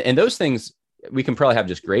 and those things we can probably have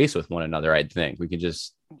just grace with one another. I think we can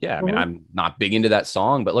just, I mean, I'm not big into that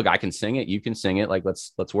song, but look, I can sing it, you can sing it. Like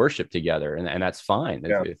let's worship together, and that's fine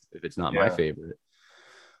if it's not my favorite.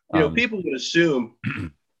 People would assume,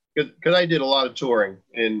 because I did a lot of touring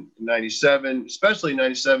in 97, especially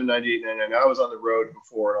 97, 98, 99. I was on the road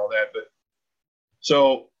before and all that, but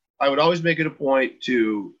so I would always make it a point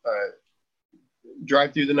to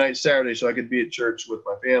drive through the night Saturday so I could be at church with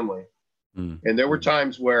my family. And there were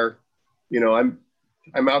times where,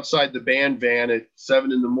 I'm outside the band van at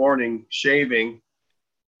 7 a.m, shaving,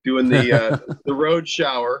 doing the road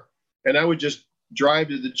shower, and I would just drive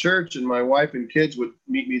to the church, and my wife and kids would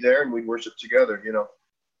meet me there, and we'd worship together.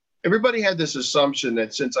 Everybody had this assumption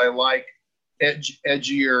that since I like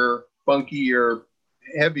edgier, funkier,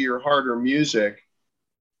 heavier, harder music,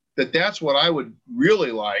 that's what I would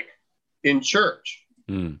really like in church.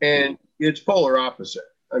 And it's polar opposite.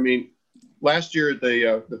 I mean, last year at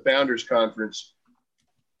the Founders Conference,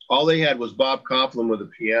 all they had was Bob Coughlin with a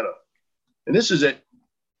piano, and this is at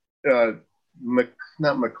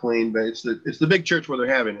not McLean, but it's the big church where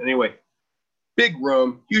they're having it. Anyway, big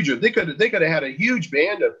room, huge room. They could have had a huge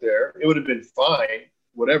band up there. It would have been fine,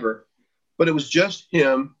 whatever. But it was just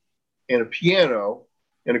him and a piano.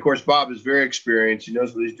 And of course, Bob is very experienced. He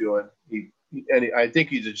knows what he's doing. I think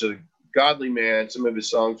he's just a godly man. Some of his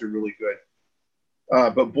songs are really good.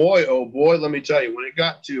 But boy, oh boy, let me tell you, when it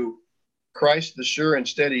got to Christ the Sure and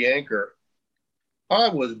Steady Anchor, I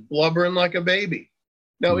was blubbering like a baby.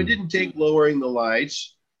 Now, it didn't take lowering the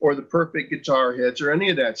lights or the perfect guitar hits or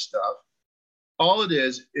any of that stuff. All it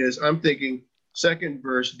is I'm thinking, second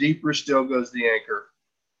verse, deeper still goes the anchor.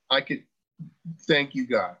 I could thank you,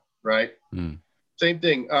 God, right? Same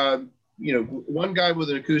thing. One guy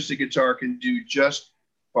with an acoustic guitar can do just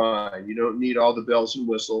fine. You don't need all the bells and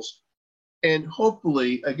whistles. And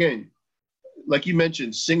hopefully, again, like you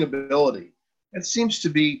mentioned, singability. That seems to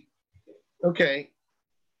be, okay,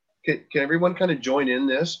 can everyone kind of join in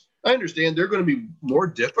this? I understand there are going to be more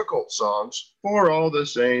difficult songs for all the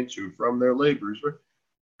saints who from their labors.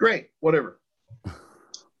 Great, whatever.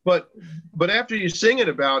 But after you sing it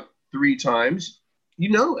about 3 times,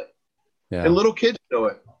 you know it. Yeah. And little kids know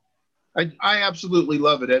it. I absolutely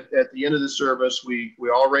love it. At the end of the service, we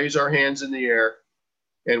all raise our hands in the air,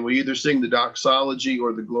 and we either sing the doxology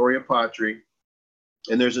or the Gloria Patri.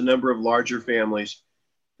 And there's a number of larger families,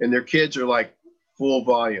 and their kids are like full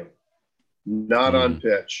volume, not on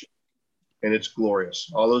pitch. And it's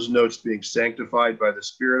glorious. All those notes being sanctified by the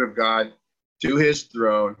Spirit of God to his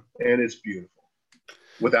throne, and it's beautiful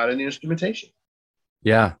without any instrumentation.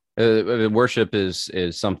 Yeah. Worship is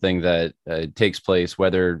something that takes place,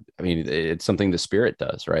 it's something the Spirit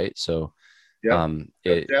does, right? So,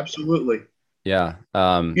 absolutely. Yeah.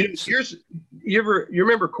 You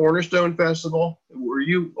remember Cornerstone Festival? Were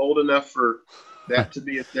you old enough for that to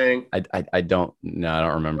be a thing? I don't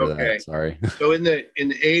remember that. Sorry. So in the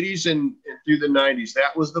 80s and through the 90s,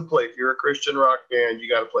 that was the play. If you're a Christian rock band, you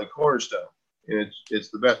got to play Cornerstone, and it's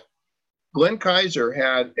the best. Glenn Kaiser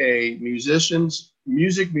had a musicians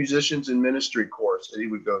and ministry course that he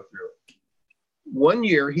would go through. One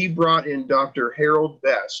year, he brought in Dr. Harold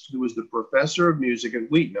Best, who was the professor of music at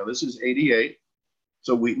Wheaton. Now, this is 88,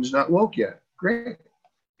 so Wheaton's not woke yet. Great.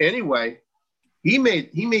 Anyway, he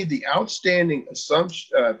made the outstanding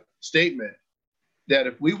statement that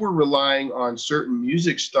if we were relying on certain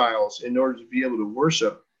music styles in order to be able to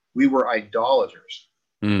worship, we were idolaters.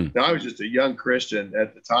 Now, I was just a young Christian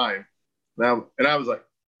at the time. And I was like,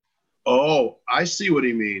 oh, I see what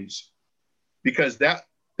he means, because that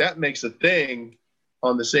makes a thing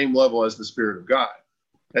on the same level as the Spirit of God.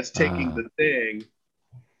 That's taking the thing,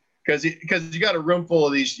 because you got a room full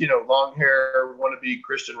of these, long hair, wannabe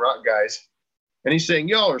Christian rock guys, and he's saying,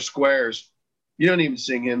 y'all are squares. You don't even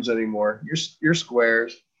sing hymns anymore. You're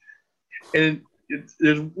squares. And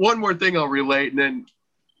there's one more thing I'll relate, and then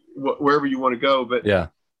wherever you want to go. But yeah.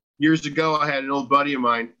 Years ago, I had an old buddy of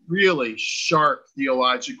mine, really sharp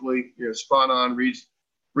theologically, spot on,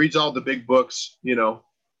 reads all the big books,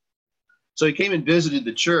 So he came and visited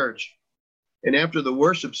the church, and after the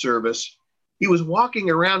worship service, he was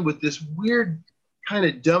walking around with this weird kind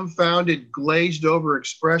of dumbfounded, glazed over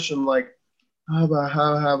expression like,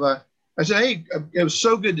 haba. I said, hey, it was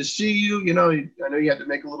so good to see you. I know you had to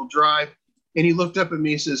make a little drive. And he looked up at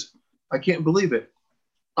me and says, I can't believe it.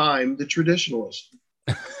 I'm the traditionalist.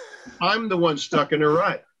 I'm the one stuck in a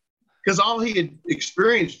rut, because all he had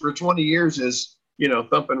experienced for 20 years is,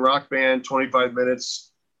 thumping rock band, 25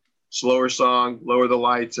 minutes, slower song, lower the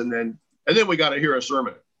lights. And then we got to hear a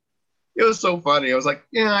sermon. It was so funny. I was like,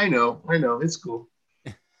 yeah, I know. It's cool.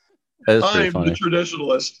 I'm the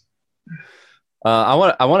traditionalist. I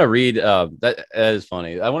want to read that is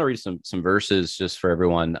funny. I want to read some verses just for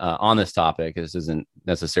everyone on this topic. This isn't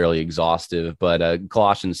necessarily exhaustive, but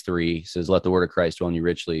Colossians 3 says, "Let the word of Christ dwell in you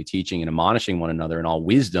richly, teaching and admonishing one another in all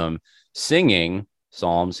wisdom, singing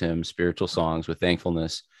psalms, hymns, spiritual songs with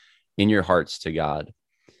thankfulness in your hearts to God."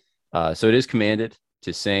 So it is commanded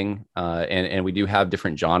to sing, and we do have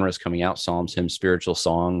different genres coming out: psalms, hymns, spiritual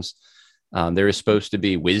songs. There is supposed to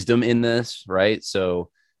be wisdom in this, right? So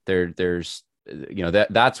there's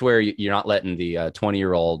that's where you're not letting the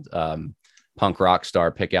 20-year-old punk rock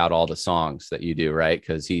star pick out all the songs that you do, right?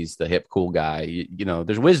 Because he's the hip, cool guy. You know,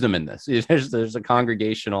 there's wisdom in this. There's a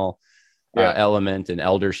congregational element, and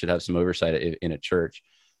elders should have some oversight in a church.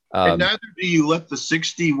 And neither do you let the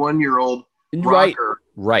 61-year-old right,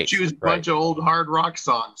 rocker choose a bunch of old hard rock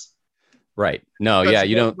songs. Right. No, That's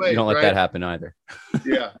you don't let that happen either.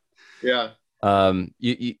 Yeah.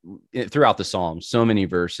 You throughout the Psalms, so many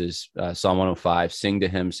verses. Psalm 105, sing to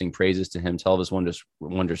him, sing praises to him, tell of his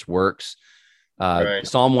wondrous works.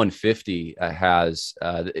 Psalm 150 has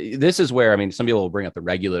this is where, I mean, some people will bring up the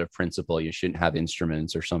regulative principle. You shouldn't have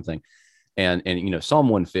instruments or something. And you know, Psalm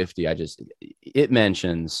 150, it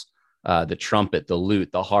mentions the trumpet, the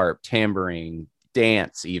lute, the harp, tambourine,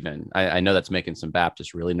 dance. Even I know that's making some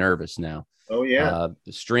Baptists really nervous now. Oh yeah.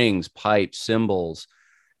 The strings, pipes, cymbals.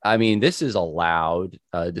 I mean, this is a loud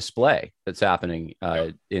display that's happening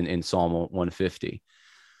in Psalm 150.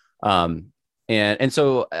 And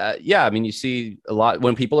so, I mean, you see a lot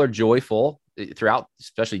when people are joyful throughout,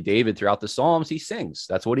 especially David throughout the Psalms, he sings.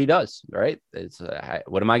 That's what he does, right? It's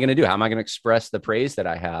what am I going to do? How am I going to express the praise that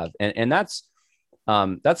I have? And that's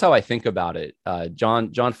how I think about it. John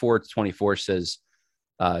 4:24 says,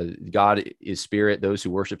 God is spirit. Those who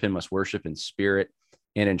worship him must worship in spirit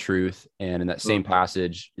and in truth. And in that same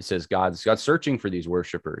passage, it says God's searching for these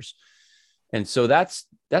worshipers. And so that's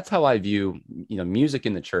how I view, you know, music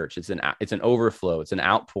in the church. It's an overflow. It's an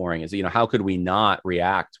outpouring. Is, you know, how could we not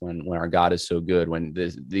react when our God is so good, when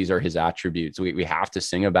these are his attributes? We have to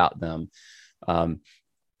sing about them.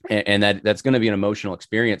 And that's going to be an emotional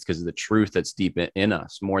experience because of the truth that's deep in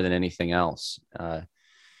us more than anything else. Well,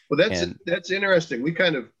 that's interesting. We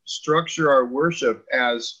kind of structure our worship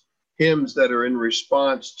as hymns that are in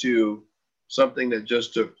response to something that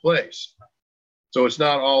just took place. So it's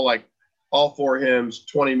not all like all four hymns,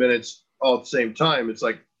 20 minutes, all at the same time. It's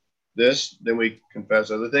like this, then we confess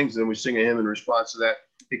other things, then we sing a hymn in response to that.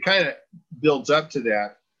 It kind of builds up to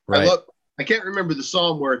that. Right. I can't remember the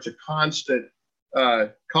psalm where it's a constant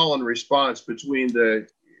call and response between the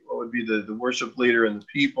worship leader and the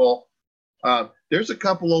people. There's a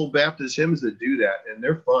couple old Baptist hymns that do that, and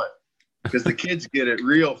they're fun because the kids get it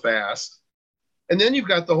real fast. And then you've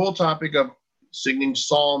got the whole topic of singing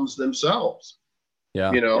psalms themselves.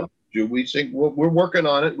 Yeah. You know, do we sing? We're working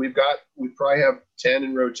on it. We probably have 10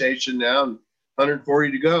 in rotation now and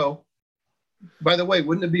 140 to go. By the way,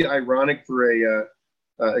 wouldn't it be ironic for a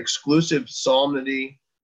exclusive psalmody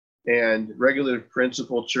and regulative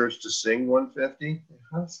principle church to sing 150?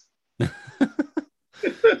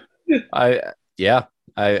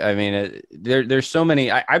 I mean, there's so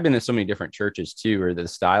many. I've been in so many different churches too, where the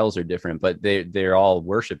styles are different, but they're all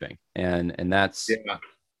worshiping, and that's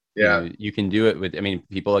you know, you can do it with. I mean,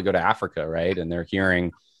 people that go to Africa, right, and they're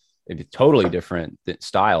hearing a totally different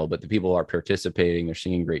style, but the people are participating. They're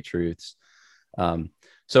singing great truths.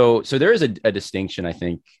 So there is a distinction, I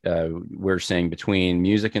think, we're saying between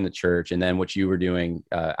music in the church and then what you were doing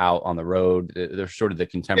out on the road. There's sort of the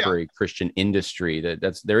contemporary Christian industry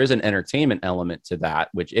there is an entertainment element to that,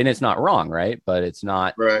 and it's not wrong, right? But it's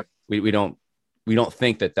not right. We don't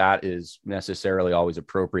think that is necessarily always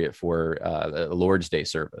appropriate for a Lord's Day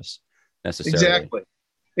service necessarily.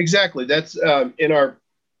 Exactly. That's in our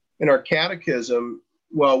catechism.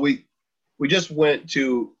 Well, we just went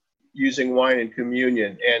to using wine in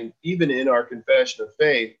communion, and even in our confession of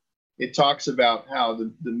faith, it talks about how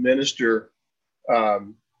the minister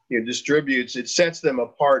distributes. It sets them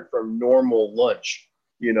apart from normal lunch.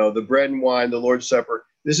 You know, the bread and wine, the Lord's Supper.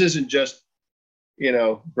 This isn't just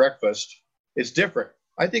breakfast. It's different.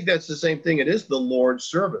 I think that's the same thing. It is the Lord's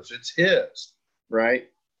service. It's His, right?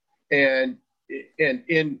 And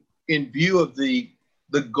in view of the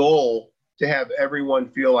goal to have everyone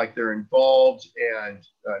feel like they're involved and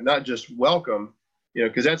not just welcome,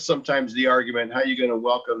 because that's sometimes the argument. How are you going to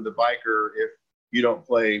welcome the biker if you don't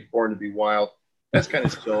play Born to Be Wild? That's kind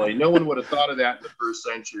of silly. No one would have thought of that in the first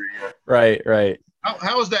century. Right.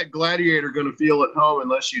 How is that gladiator going to feel at home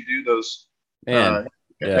unless you do those?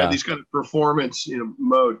 These kind of performance,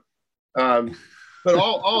 mode. But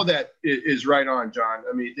all of that is right on, John.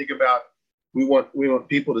 I mean, think about we want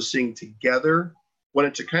people to sing together. Want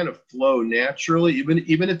it to kind of flow naturally,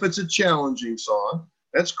 even if it's a challenging song.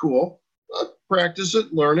 That's cool. Practice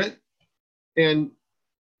it, learn it, and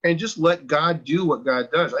just let God do what God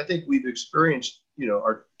does. I think we've experienced,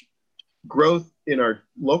 our growth in our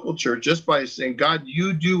local church just by saying, God,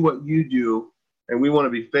 you do what you do, and we want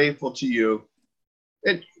to be faithful to you.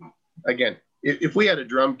 And again, if we had a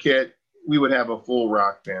drum kit, we would have a full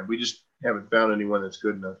rock band. We just haven't found anyone that's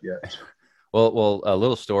good enough yet. Well, a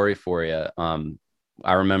little story for you.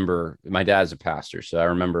 I remember my dad's a pastor. So I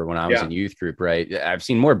remember when I was Yeah. in youth group, right? I've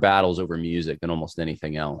seen more battles over music than almost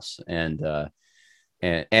anything else. And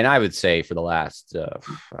I would say for the last,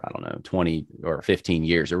 I don't know, 20 or 15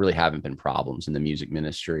 years, there really haven't been problems in the music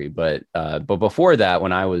ministry. But before that,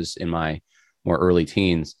 when I was in my more early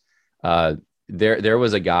teens, uh, there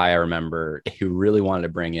was a guy I remember who really wanted to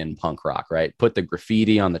bring in punk rock, right? Put the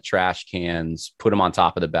graffiti on the trash cans, put them on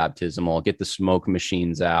top of the baptismal, get the smoke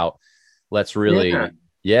machines out. Let's Yeah. really,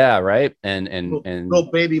 yeah, right. And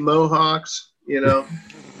Little baby mohawks, you know.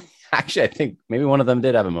 actually, I think maybe one of them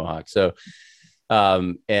did have a mohawk. So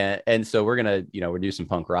and so we're gonna, we're do some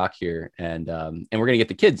punk rock here, and we're gonna get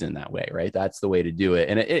the kids in that way, right? That's the way to do it.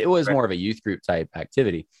 And it was Right. more of a youth group type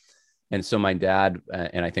activity. And so my dad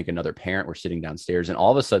and I think another parent were sitting downstairs, and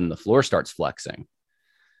all of a sudden the floor starts flexing,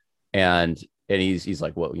 and he's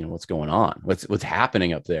like, well, what's going on? What's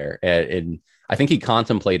happening up there? And I think he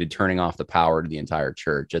contemplated turning off the power to the entire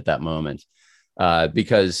church at that moment.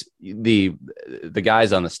 Because the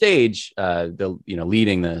guys on the stage,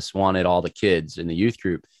 leading this, wanted all the kids in the youth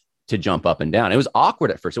group to jump up and down. It was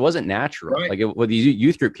awkward at first. It wasn't natural. Right. Like these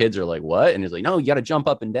youth group kids are like, what? And he's like, no, you got to jump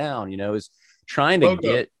up and down. It's trying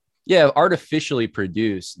to artificially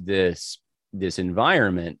produce this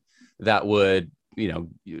environment that would,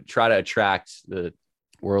 try to attract the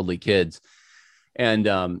worldly kids. And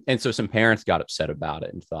so some parents got upset about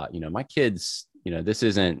it and thought, my kids,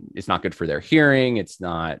 it's not good for their hearing. It's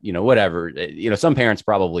not, whatever, some parents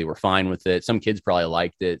probably were fine with it. Some kids probably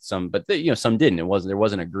liked it. Some didn't. There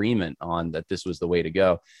wasn't agreement on that this was the way to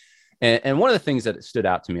go. And one of the things that stood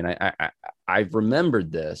out to me, and I've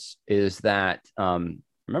remembered this, is that, I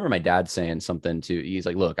remember my dad saying something he's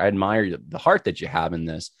like, look, I admire the heart that you have in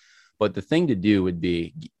this, but the thing to do would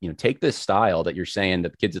be, take this style that you're saying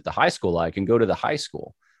that the kids at the high school like, and go to the high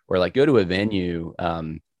school, or like go to a venue,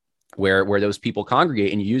 where those people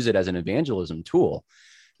congregate, and use it as an evangelism tool.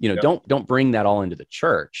 Don't bring that all into the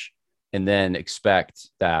church and then expect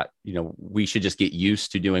that, we should just get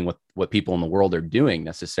used to doing what people in the world are doing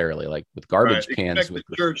necessarily, like with garbage cans. Expect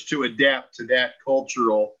the church to adapt to that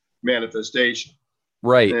cultural manifestation.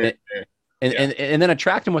 Right. And then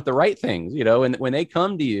attract them with the right things, and when they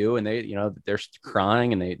come to you and they, they're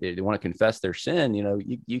crying and they want to confess their sin,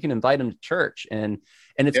 you can invite them to church, and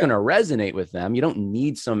it's going to resonate with them. You don't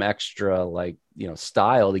need some extra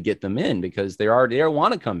style to get them in, because they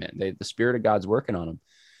want to come in. The Spirit of God's working on them.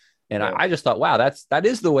 And I just thought, wow, that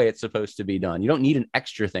is the way it's supposed to be done. You don't need an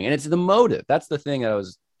extra thing. And it's the motive. That's the thing that I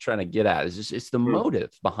was trying to get at, it's the motive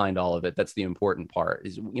behind all of it. That's the important part,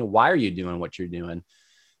 is, why are you doing what you're doing?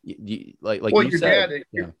 Your dad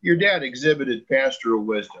exhibited pastoral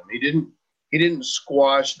wisdom. He didn't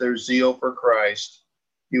squash their zeal for Christ.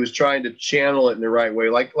 He was trying to channel it in the right way,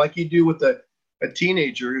 like you do with a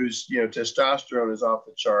teenager who's, testosterone is off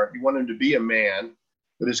the chart. You want him to be a man,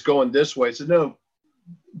 but it's going this way. So no,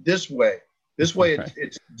 this way, right.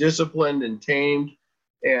 It's disciplined and tamed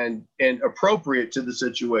and appropriate to the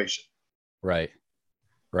situation. Right.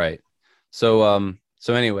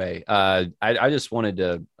 So anyway, I just wanted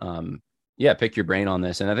to, pick your brain on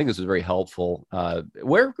this. And I think this was very helpful.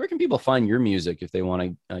 Where can people find your music if they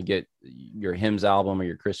want to get your hymns album or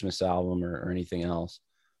your Christmas album or anything else?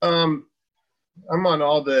 I'm on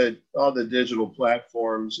all the digital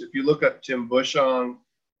platforms. If you look up Tim Bushong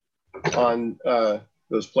on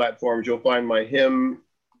those platforms, you'll find my hymn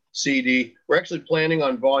CD. We're actually planning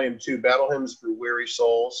on volume 2, Battle Hymns for Weary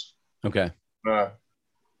Souls. Okay.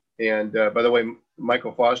 And by the way,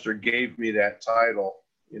 Michael Foster gave me that title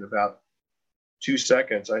in about 2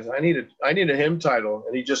 seconds. I said, I need a hymn title.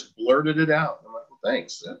 And he just blurted it out. I'm like, well,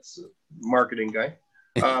 thanks. That's a marketing guy.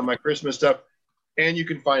 My Christmas stuff. And you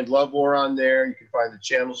can find Love War on there. You can find the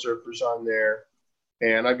Channel Surfers on there.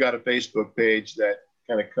 And I've got a Facebook page that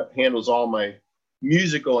kind of handles all my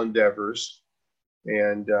musical endeavors.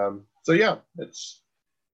 And so, yeah, it's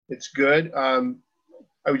good. I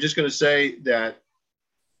was just going to say that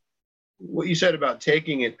what you said about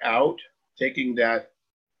taking it out, taking that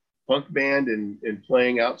punk band and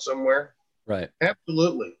playing out somewhere. Right.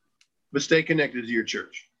 Absolutely. But stay connected to your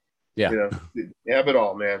church. Yeah. Have it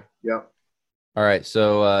all, man. Yeah. All right.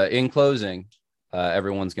 So in closing,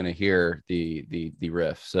 everyone's going to hear the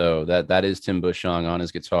riff. So that is Tim Bushong on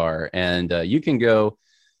his guitar. And you can go,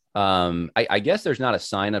 I guess there's not a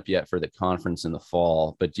sign up yet for the conference in the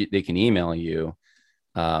fall, but they can email you.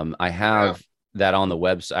 I have that on the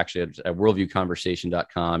website, actually at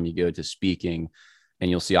worldviewconversation.com. You go to speaking and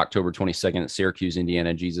you'll see October 22nd at Syracuse,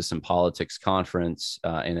 Indiana, Jesus and Politics Conference.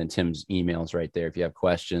 And then Tim's emails right there if you have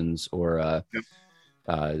questions or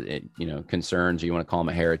concerns, or you want to call him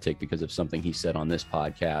a heretic because of something he said on this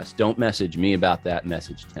podcast, don't message me about that.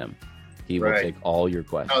 Message Tim. He will take all your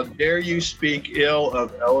questions. How dare you speak ill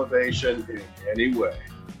of Elevation in any way?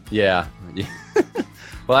 Yeah.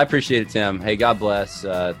 Well, I appreciate it, Tim. Hey, God bless.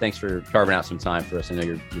 Thanks for carving out some time for us. I know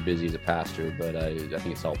you're busy as a pastor, but I think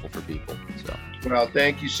it's helpful for people. So. Well,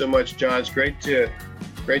 thank you so much, John. It's great to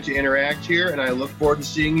interact here, and I look forward to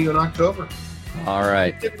seeing you in October. All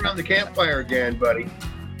right. Get around the campfire again, buddy.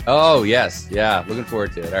 Oh, yes. Yeah. Looking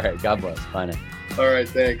forward to it. All right. God bless. Bye now. All right.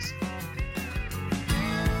 Thanks.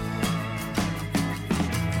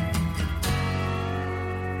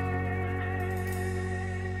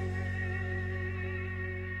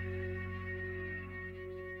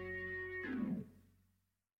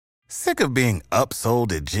 Sick of being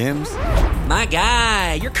upsold at gyms? My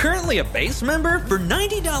guy, you're currently a base member? For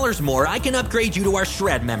 $90 more, I can upgrade you to our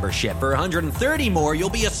Shred membership. For $130 more, you'll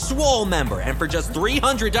be a Swole member. And for just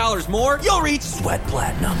 $300 more, you'll reach Sweat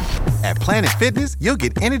Platinum. At Planet Fitness, you'll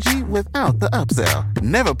get energy without the upsell.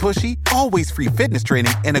 Never pushy, always free fitness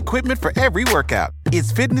training and equipment for every workout.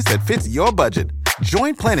 It's fitness that fits your budget.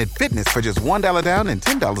 Join Planet Fitness for just $1 down and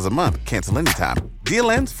 $10 a month. Cancel anytime.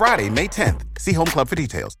 Deal ends Friday, May 10th. See Home Club for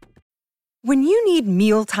details. When you need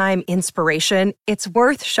mealtime inspiration, it's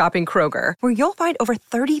worth shopping Kroger, where you'll find over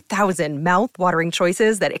 30,000 mouth-watering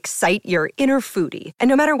choices that excite your inner foodie. And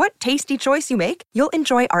no matter what tasty choice you make, you'll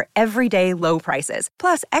enjoy our everyday low prices,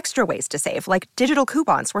 plus extra ways to save, like digital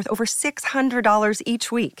coupons worth over $600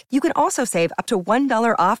 each week. You can also save up to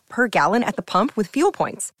 $1 off per gallon at the pump with fuel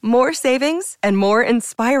points. More savings and more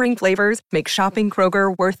inspiring flavors make shopping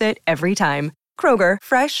Kroger worth it every time. Kroger,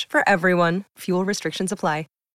 fresh for everyone. Fuel restrictions apply.